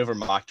obsessing over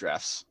mock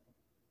drafts,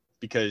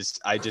 because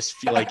I just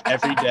feel like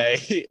every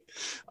day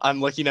I'm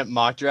looking at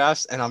mock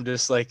drafts and I'm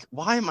just like,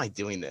 why am I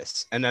doing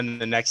this? And then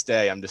the next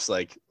day I'm just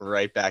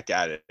right back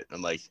at it.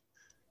 I'm like,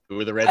 who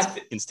are the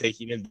Redskins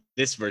taking in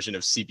this version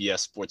of CBS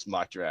Sports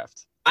mock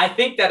draft? I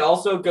think that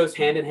also goes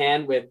hand in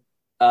hand with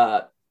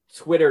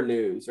Twitter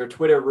news or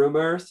Twitter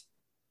rumors.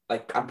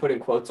 I'm putting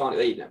quotes on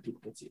it.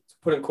 People can see it.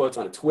 Putting quotes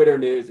on it. Twitter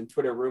news and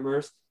Twitter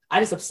rumors. I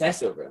just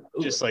obsess over them.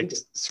 Ooh, just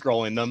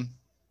scrolling them.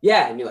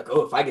 Yeah, and you're like,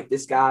 oh, if I get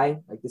this guy,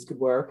 this could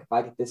work. If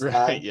I get this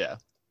guy, yeah.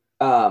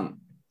 And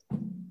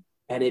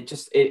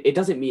it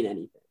doesn't mean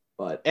anything,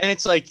 but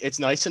it's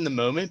nice in the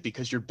moment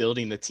because you're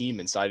building the team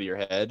inside of your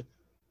head,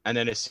 and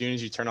then as soon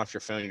as you turn off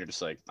your phone, you're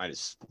just I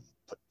just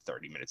put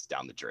 30 minutes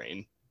down the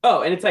drain.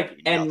 Oh, and it's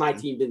and my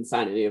team didn't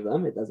sign any of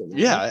them. It doesn't matter.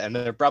 Yeah, and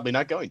they're probably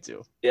not going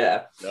to.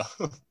 Yeah. So.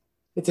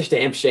 It's a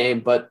damn shame,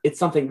 but it's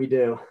something we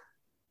do.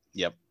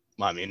 Yep.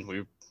 I mean,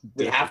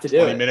 we have to do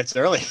it 20 minutes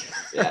early.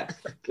 Yeah,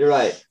 you're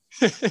right.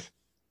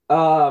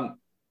 All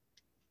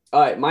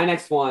right, my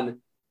next one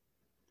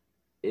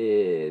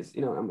is,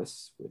 I'm gonna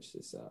switch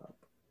this up.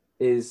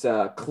 Is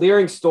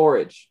clearing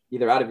storage,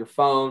 either out of your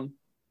phone,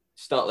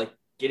 stuff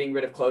getting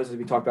rid of clothes as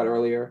we talked about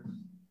earlier.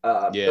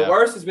 The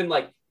worst has been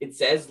it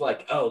says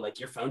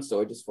your phone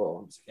storage is full.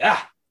 I'm just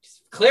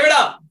just clear it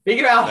up.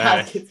 Figure out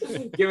how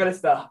to get rid of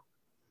stuff.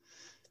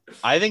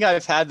 I think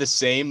I've had the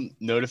same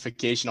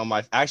notification on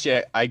my.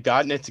 Actually, I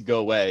gotten it to go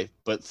away,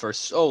 but for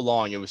so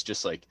long it was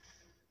just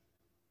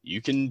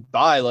you can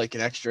buy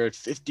an extra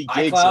 50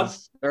 gigs iCloud?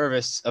 of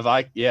service of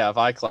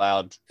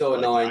iCloud. So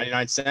annoying.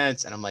 99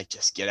 cents, and I'm like,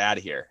 just get out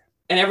of here.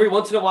 And every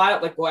once in a while,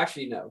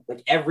 actually no,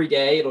 every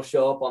day it'll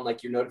show up on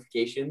your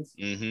notifications.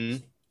 Mm-hmm.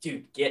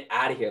 Dude, get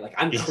out of here!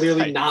 I'm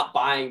clearly not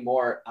buying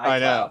more iCloud. I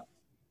know.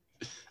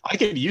 I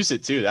could use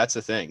it too. That's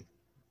the thing.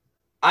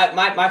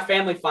 My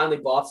family finally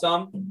bought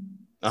some.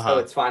 So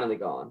it's finally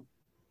gone.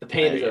 The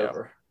pain is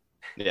over.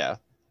 Yeah.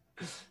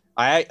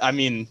 I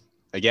mean,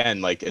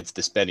 again, it's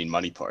the spending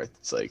money part.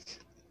 It's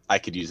I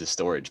could use the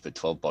storage, but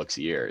 $12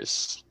 a year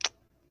is a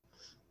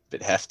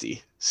bit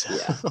hefty. So,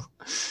 yeah.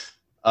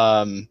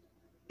 all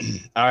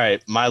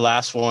right. My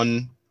last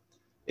one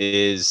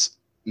is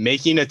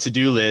making a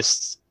to-do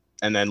list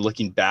and then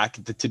looking back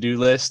at the to-do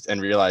list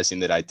and realizing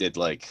that I did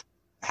like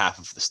half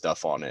of the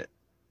stuff on it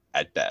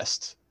at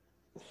best.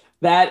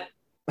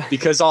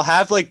 Because I'll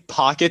have like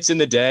pockets in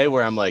the day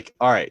where I'm like,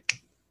 all right,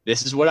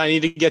 this is what I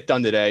need to get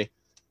done today.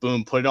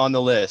 Boom, put it on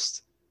the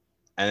list.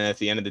 And then at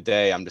the end of the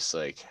day, I'm just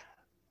like,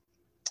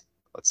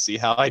 let's see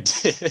how I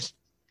did.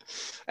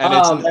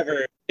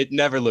 And it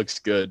never looks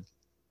good.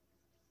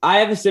 I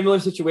have a similar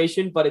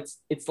situation, but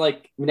it's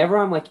like whenever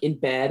I'm like in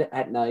bed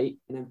at night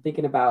and I'm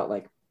thinking about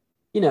like,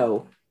 you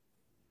know,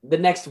 the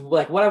next,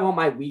 like what I want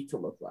my week to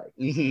look like.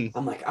 Mm-hmm.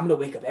 I'm like, I'm going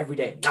to wake up every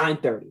day at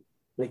 9:30,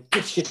 like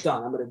get shit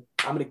done. I'm going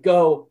to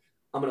go,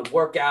 I'm going to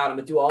work out. I'm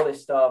going to do all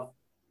this stuff.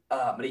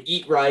 I'm going to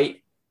eat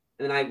right.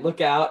 And then I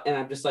look out and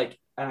I'm just like,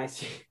 and I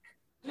see,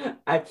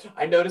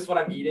 I notice what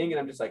I'm eating and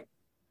I'm just like,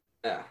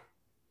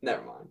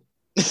 never mind.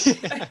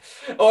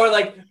 or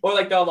like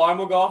the alarm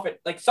will go off at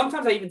like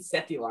sometimes I even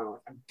set the alarm.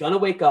 Like, I'm gonna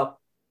wake up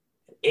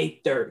at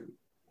 8:30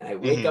 and I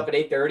wake up at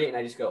 8:30 and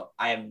I just go,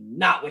 I am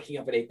not waking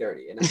up at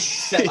 8:30 and I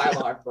set my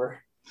alarm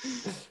for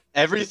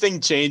everything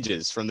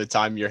changes from the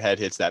time your head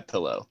hits that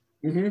pillow.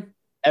 Mm-hmm.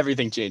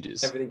 Everything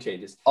changes.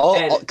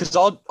 Because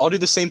I'll do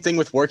the same thing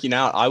with working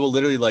out. I will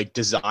literally like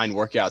design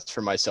workouts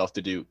for myself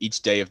to do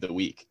each day of the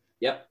week.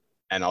 Yep.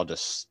 And I'll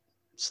just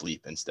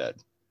sleep instead.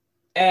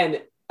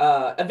 And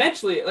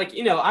eventually, like,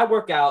 you know, I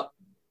work out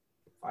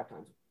 5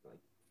 times,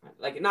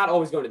 like not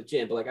always going to the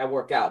gym, but like I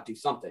work out, do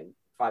something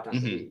 5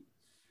 times a week.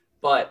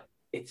 But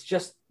it's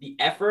just the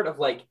effort of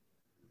like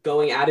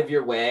going out of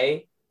your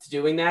way to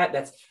doing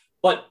that.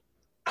 But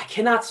I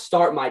cannot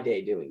start my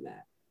day doing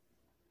that.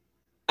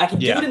 I can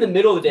do it in the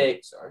middle of the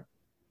day. Sorry.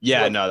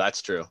 Yeah, no,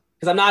 that's true.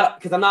 Because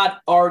I'm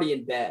not already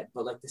in bed.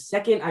 But like the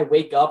second I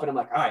wake up and I'm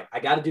like, all right, I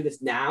got to do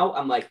this now.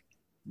 I'm like,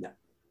 no.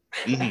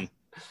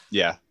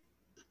 Yeah,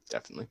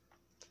 definitely.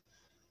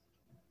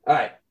 All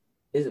right.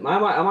 Is it my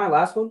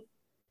last one?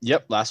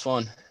 Yep, last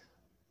one.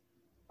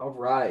 All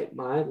right,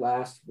 my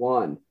last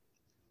one.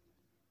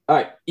 All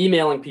right,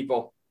 emailing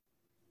people.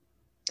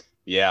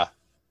 Yeah.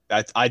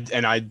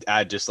 I'd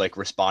add just like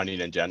responding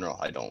in general.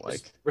 I don't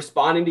like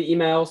responding to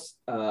emails,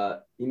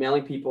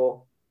 emailing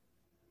people.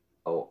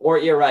 Oh, or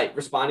you're right,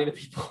 responding to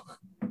people.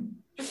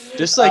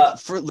 Just like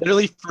for no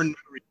reason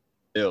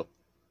too.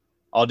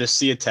 I'll just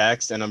see a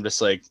text and I'm just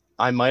like,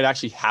 I might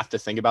actually have to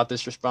think about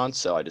this response,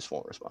 so I just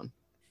won't respond.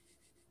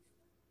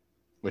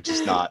 Which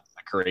is not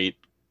a great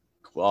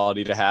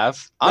quality to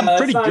have. I'm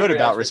pretty good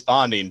about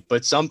responding,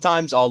 but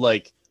sometimes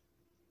I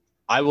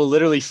will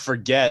literally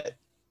forget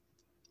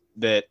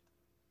that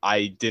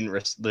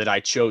that I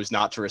chose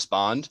not to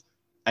respond,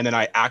 and then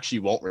I actually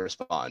won't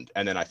respond,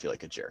 and then I feel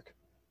like a jerk.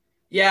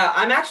 Yeah,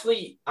 I'm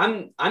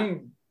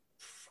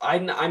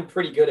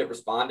pretty good at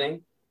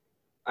responding.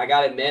 I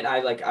gotta admit,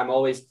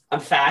 I'm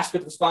fast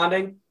with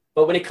responding,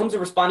 but when it comes to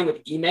responding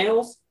with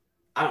emails,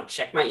 I don't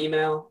check my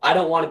email. I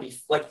don't want to be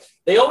like,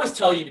 they always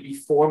tell you to be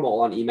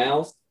formal on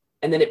emails.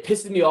 And then it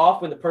pisses me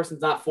off when the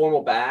person's not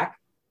formal back.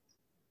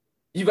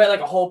 You write like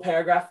a whole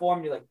paragraph for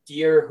them. You're like,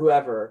 dear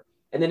whoever.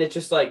 And then it's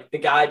just like, the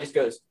guy just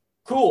goes,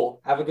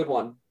 cool, have a good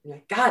one. You're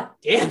like, God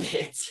damn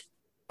it.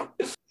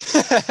 It's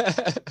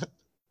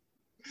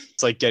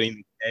like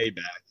getting A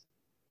back.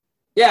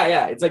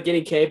 Yeah. It's like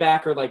getting K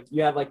back, or like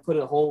you have like put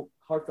in a whole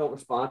heartfelt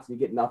response and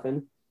you get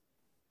nothing.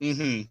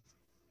 Mm-hmm.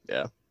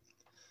 Yeah.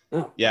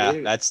 Oh, yeah,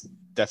 dude. That's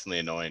definitely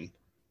annoying.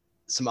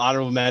 Some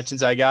honorable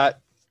mentions I got.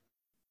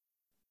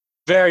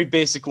 Very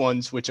basic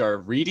ones, which are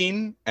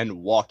reading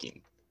and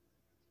walking.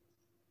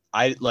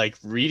 I like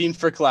reading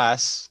for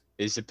class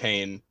is a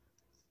pain.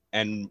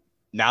 And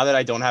now that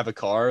I don't have a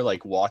car,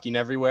 like walking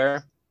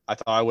everywhere, I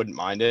thought I wouldn't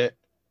mind it.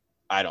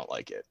 I don't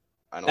like it.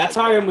 That's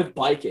how I am with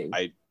biking.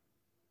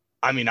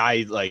 I mean,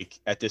 I like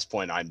at this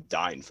point, I'm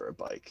dying for a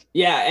bike.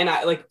 Yeah. And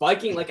I like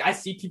biking, like I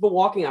see people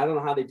walking. I don't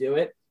know how they do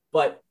it,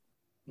 but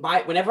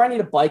whenever I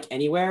need a bike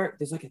anywhere,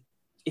 there's like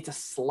it's a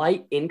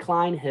slight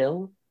incline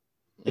hill,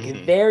 like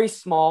a very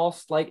small,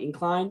 slight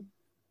incline.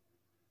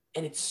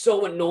 And it's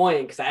so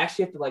annoying because I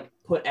actually have to like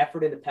put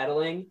effort into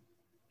pedaling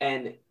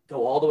and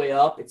go all the way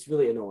up. It's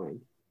really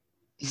annoying.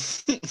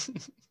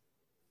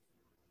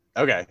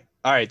 Okay.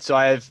 All right. So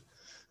I have,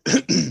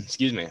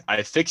 excuse me, I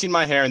have fixing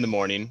my hair in the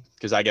morning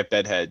because I get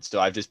bedhead.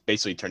 So I've just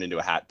basically turned into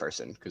a hat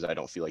person because I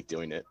don't feel like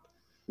doing it.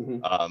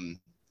 Mm-hmm.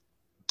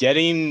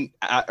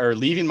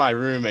 Leaving my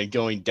room and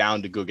going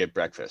down to go get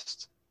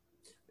breakfast.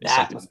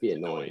 That must be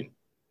annoying.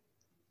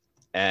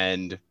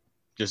 And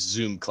just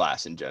Zoom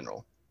class in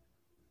general.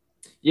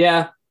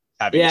 Yeah.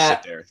 Having to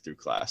sit there through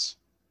class.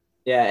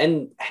 Yeah,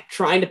 and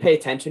trying to pay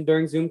attention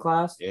during Zoom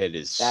class. It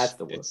is. That's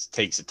the worst. It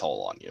takes a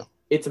toll on you.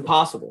 It's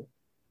impossible.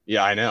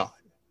 Yeah, I know.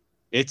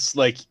 It's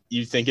like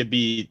you think it'd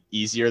be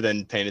easier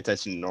than paying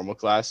attention to normal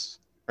class.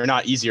 Or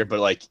not easier, but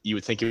like you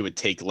would think it would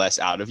take less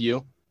out of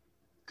you.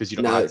 Because you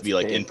don't have to be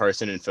like in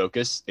person and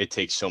focus. It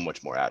takes so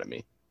much more out of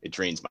me. It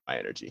drains my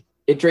energy.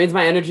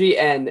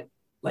 And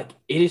like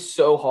it is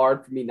so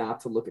hard for me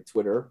not to look at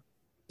Twitter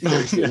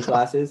during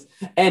classes.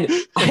 And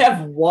I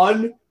have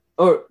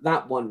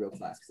not one real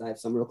class because I have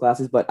some real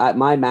classes, but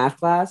my math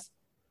class,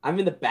 I'm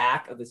in the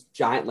back of this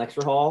giant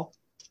lecture hall.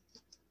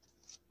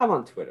 I'm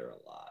on Twitter a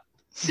lot.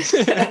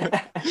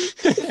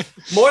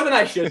 More than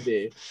I should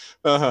be.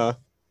 Uh-huh.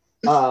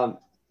 To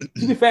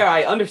be fair,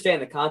 I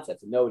understand the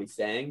concept and know what he's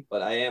saying,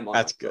 but I am on.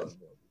 That's good.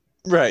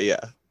 Right,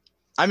 yeah.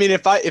 I mean,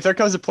 if there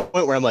comes a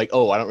point where I'm like,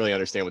 oh, I don't really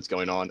understand what's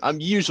going on, I'm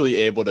usually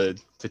able to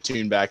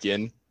tune back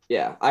in.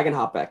 Yeah, I can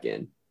hop back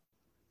in.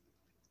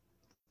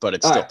 But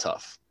it's still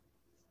tough.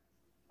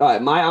 All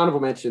right, my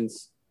honorable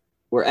mentions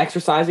were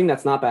exercising.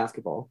 That's not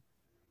basketball.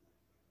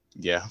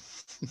 Yeah.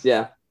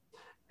 Yeah.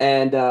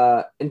 And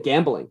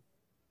gambling.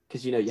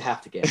 Because, you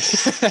have to gamble.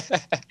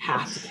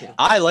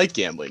 I like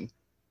gambling.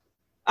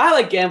 I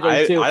like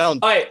gambling, too. I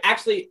don't... All right,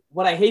 actually,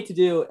 what I hate to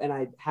do and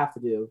I have to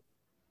do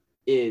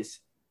is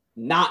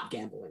not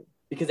gambling.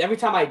 Because every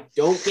time I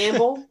don't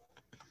gamble,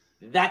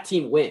 that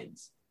team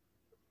wins.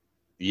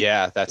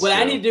 Yeah, that's what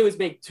true. I need to do is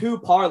make 2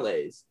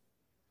 parlays.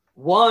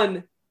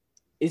 One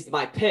is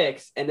my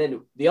picks, and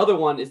then the other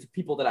one is the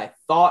people that I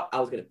thought I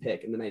was going to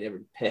pick, and then I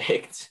never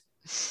picked.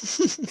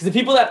 Because the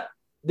people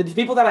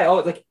that I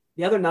always, like,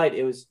 the other night,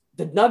 it was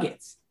the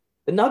Nuggets.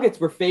 The Nuggets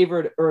were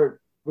favored, or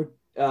were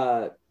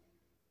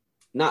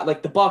not,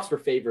 like, the Bucks were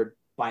favored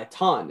by a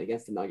ton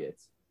against the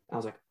Nuggets. I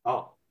was like,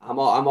 oh, I'm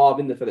all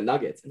in there for the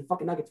Nuggets, and the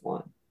fucking Nuggets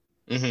won.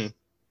 Mm-hmm.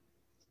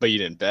 But you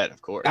didn't bet,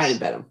 of course. I didn't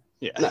bet them.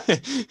 Yeah. No.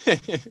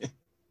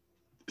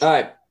 All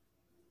right.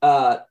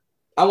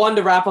 I wanted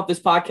to wrap up this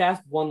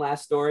podcast. One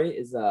last story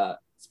is,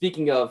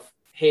 speaking of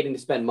hating to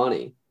spend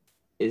money,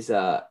 is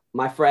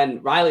my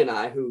friend Riley and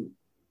I, who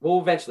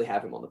we'll eventually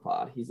have him on the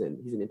pod. He's an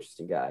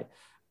interesting guy.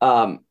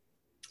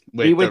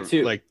 Wait, we went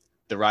to like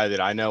the Riley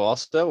that I know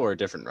also, or a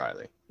different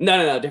Riley?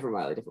 No, different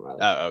Riley.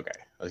 Oh, okay.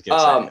 I was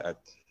gonna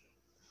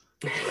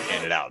say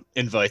handed out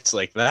invites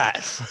like that.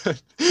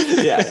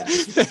 yeah.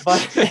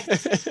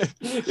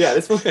 But, yeah,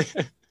 this one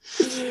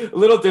a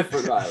little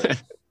different Riley.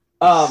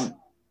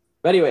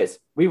 But anyways,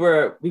 we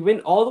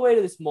went all the way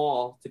to this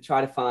mall to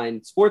try to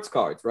find sports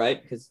cards,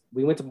 right? Because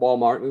we went to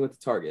Walmart, we went to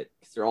Target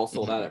because they're all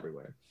sold out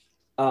everywhere.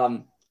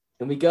 And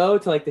we go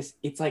to like this.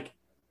 It's like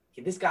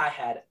this guy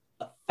had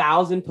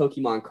 1,000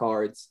 Pokemon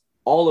cards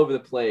all over the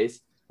place,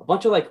 a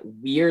bunch of like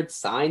weird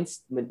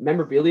signs,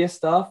 memorabilia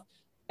stuff,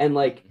 and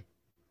like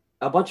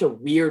a bunch of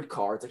weird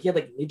cards. Like he had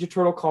like Ninja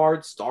Turtle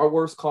cards, Star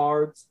Wars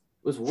cards.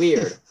 It was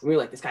weird. And we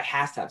were like, this guy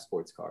has to have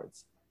sports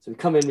cards. So we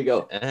come in, we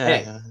go,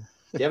 hey,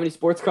 do you have any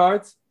sports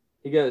cards?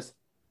 He goes,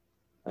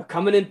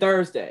 coming in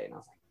Thursday. And I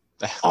was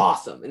like,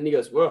 awesome. And he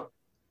goes, well,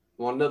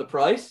 you want to know the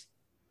price?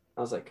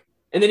 I was like,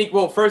 and then do you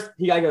want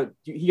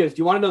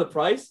to know the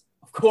price?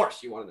 Of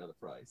course you want to know the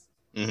price.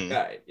 Mm-hmm. All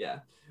right, yeah.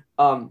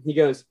 He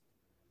goes,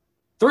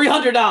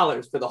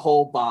 $300 for the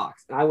whole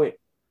box. And I went,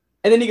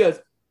 and then he goes,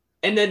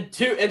 and then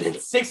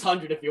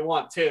 $600 if you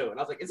want 2. And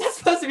I was like, is that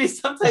supposed to be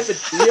some type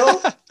of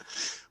deal?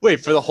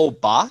 Wait, for the whole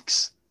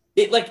box?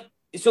 How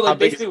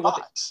basically big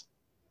box?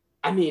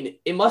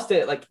 It must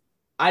have, like,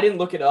 I didn't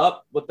look it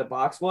up what the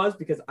box was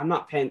because I'm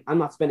not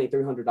spending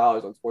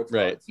 $300 on sports cards.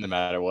 Right, no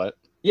matter what.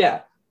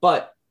 Yeah,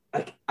 but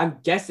like I'm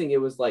guessing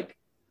it was like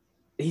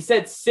he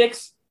said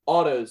 6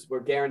 autos were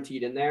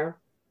guaranteed in there,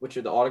 which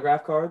are the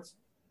autograph cards.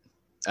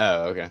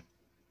 Oh, okay.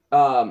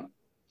 So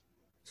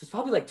it's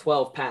probably like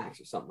 12 packs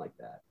or something like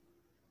that.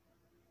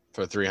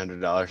 For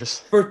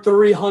 $300. For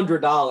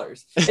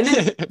 $300. And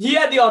then he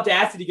had the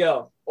audacity to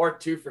go, or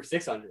 2 for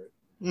 $600.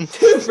 2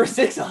 for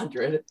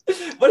 $600.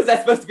 What is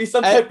that supposed to be?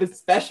 Some type of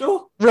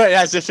special? Right,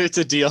 as if it's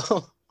a deal.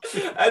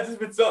 As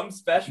if it's something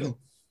special.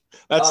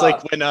 That's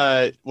like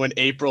when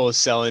April is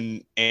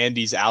selling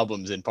Andy's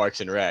albums in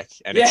Parks and Rec,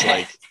 and it's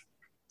like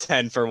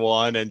 10 for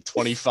 1 and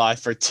 25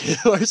 for 2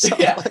 or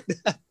something like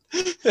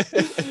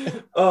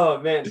that. Oh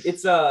man,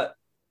 it's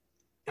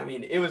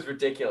it was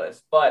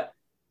ridiculous, but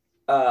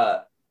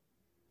I'm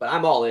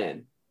all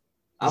in.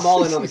 I'm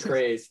all in on the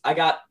craze.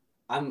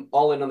 I'm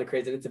all in on the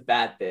craze, and it's a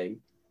bad thing.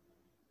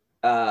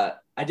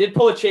 I did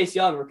pull a Chase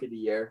Young Rookie of the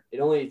Year. It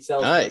only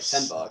sells for like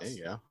 $10. There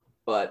you go.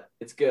 But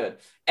it's good.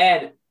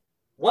 And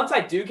once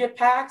I do get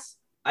packs,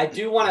 I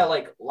do want to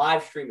like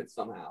live stream it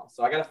somehow.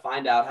 So I got to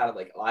find out how to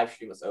like live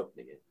stream us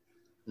opening it.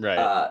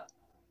 Right.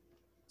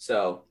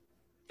 So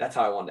that's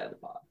how I wanted to end the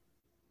pod.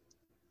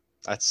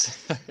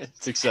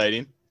 It's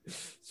exciting.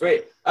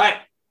 Sweet. All right.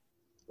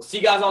 We'll see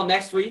you guys all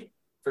next week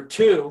for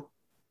two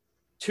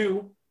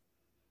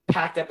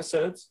packed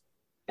episodes.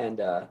 And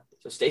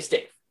so stay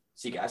safe.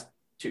 See you guys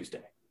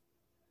Tuesday.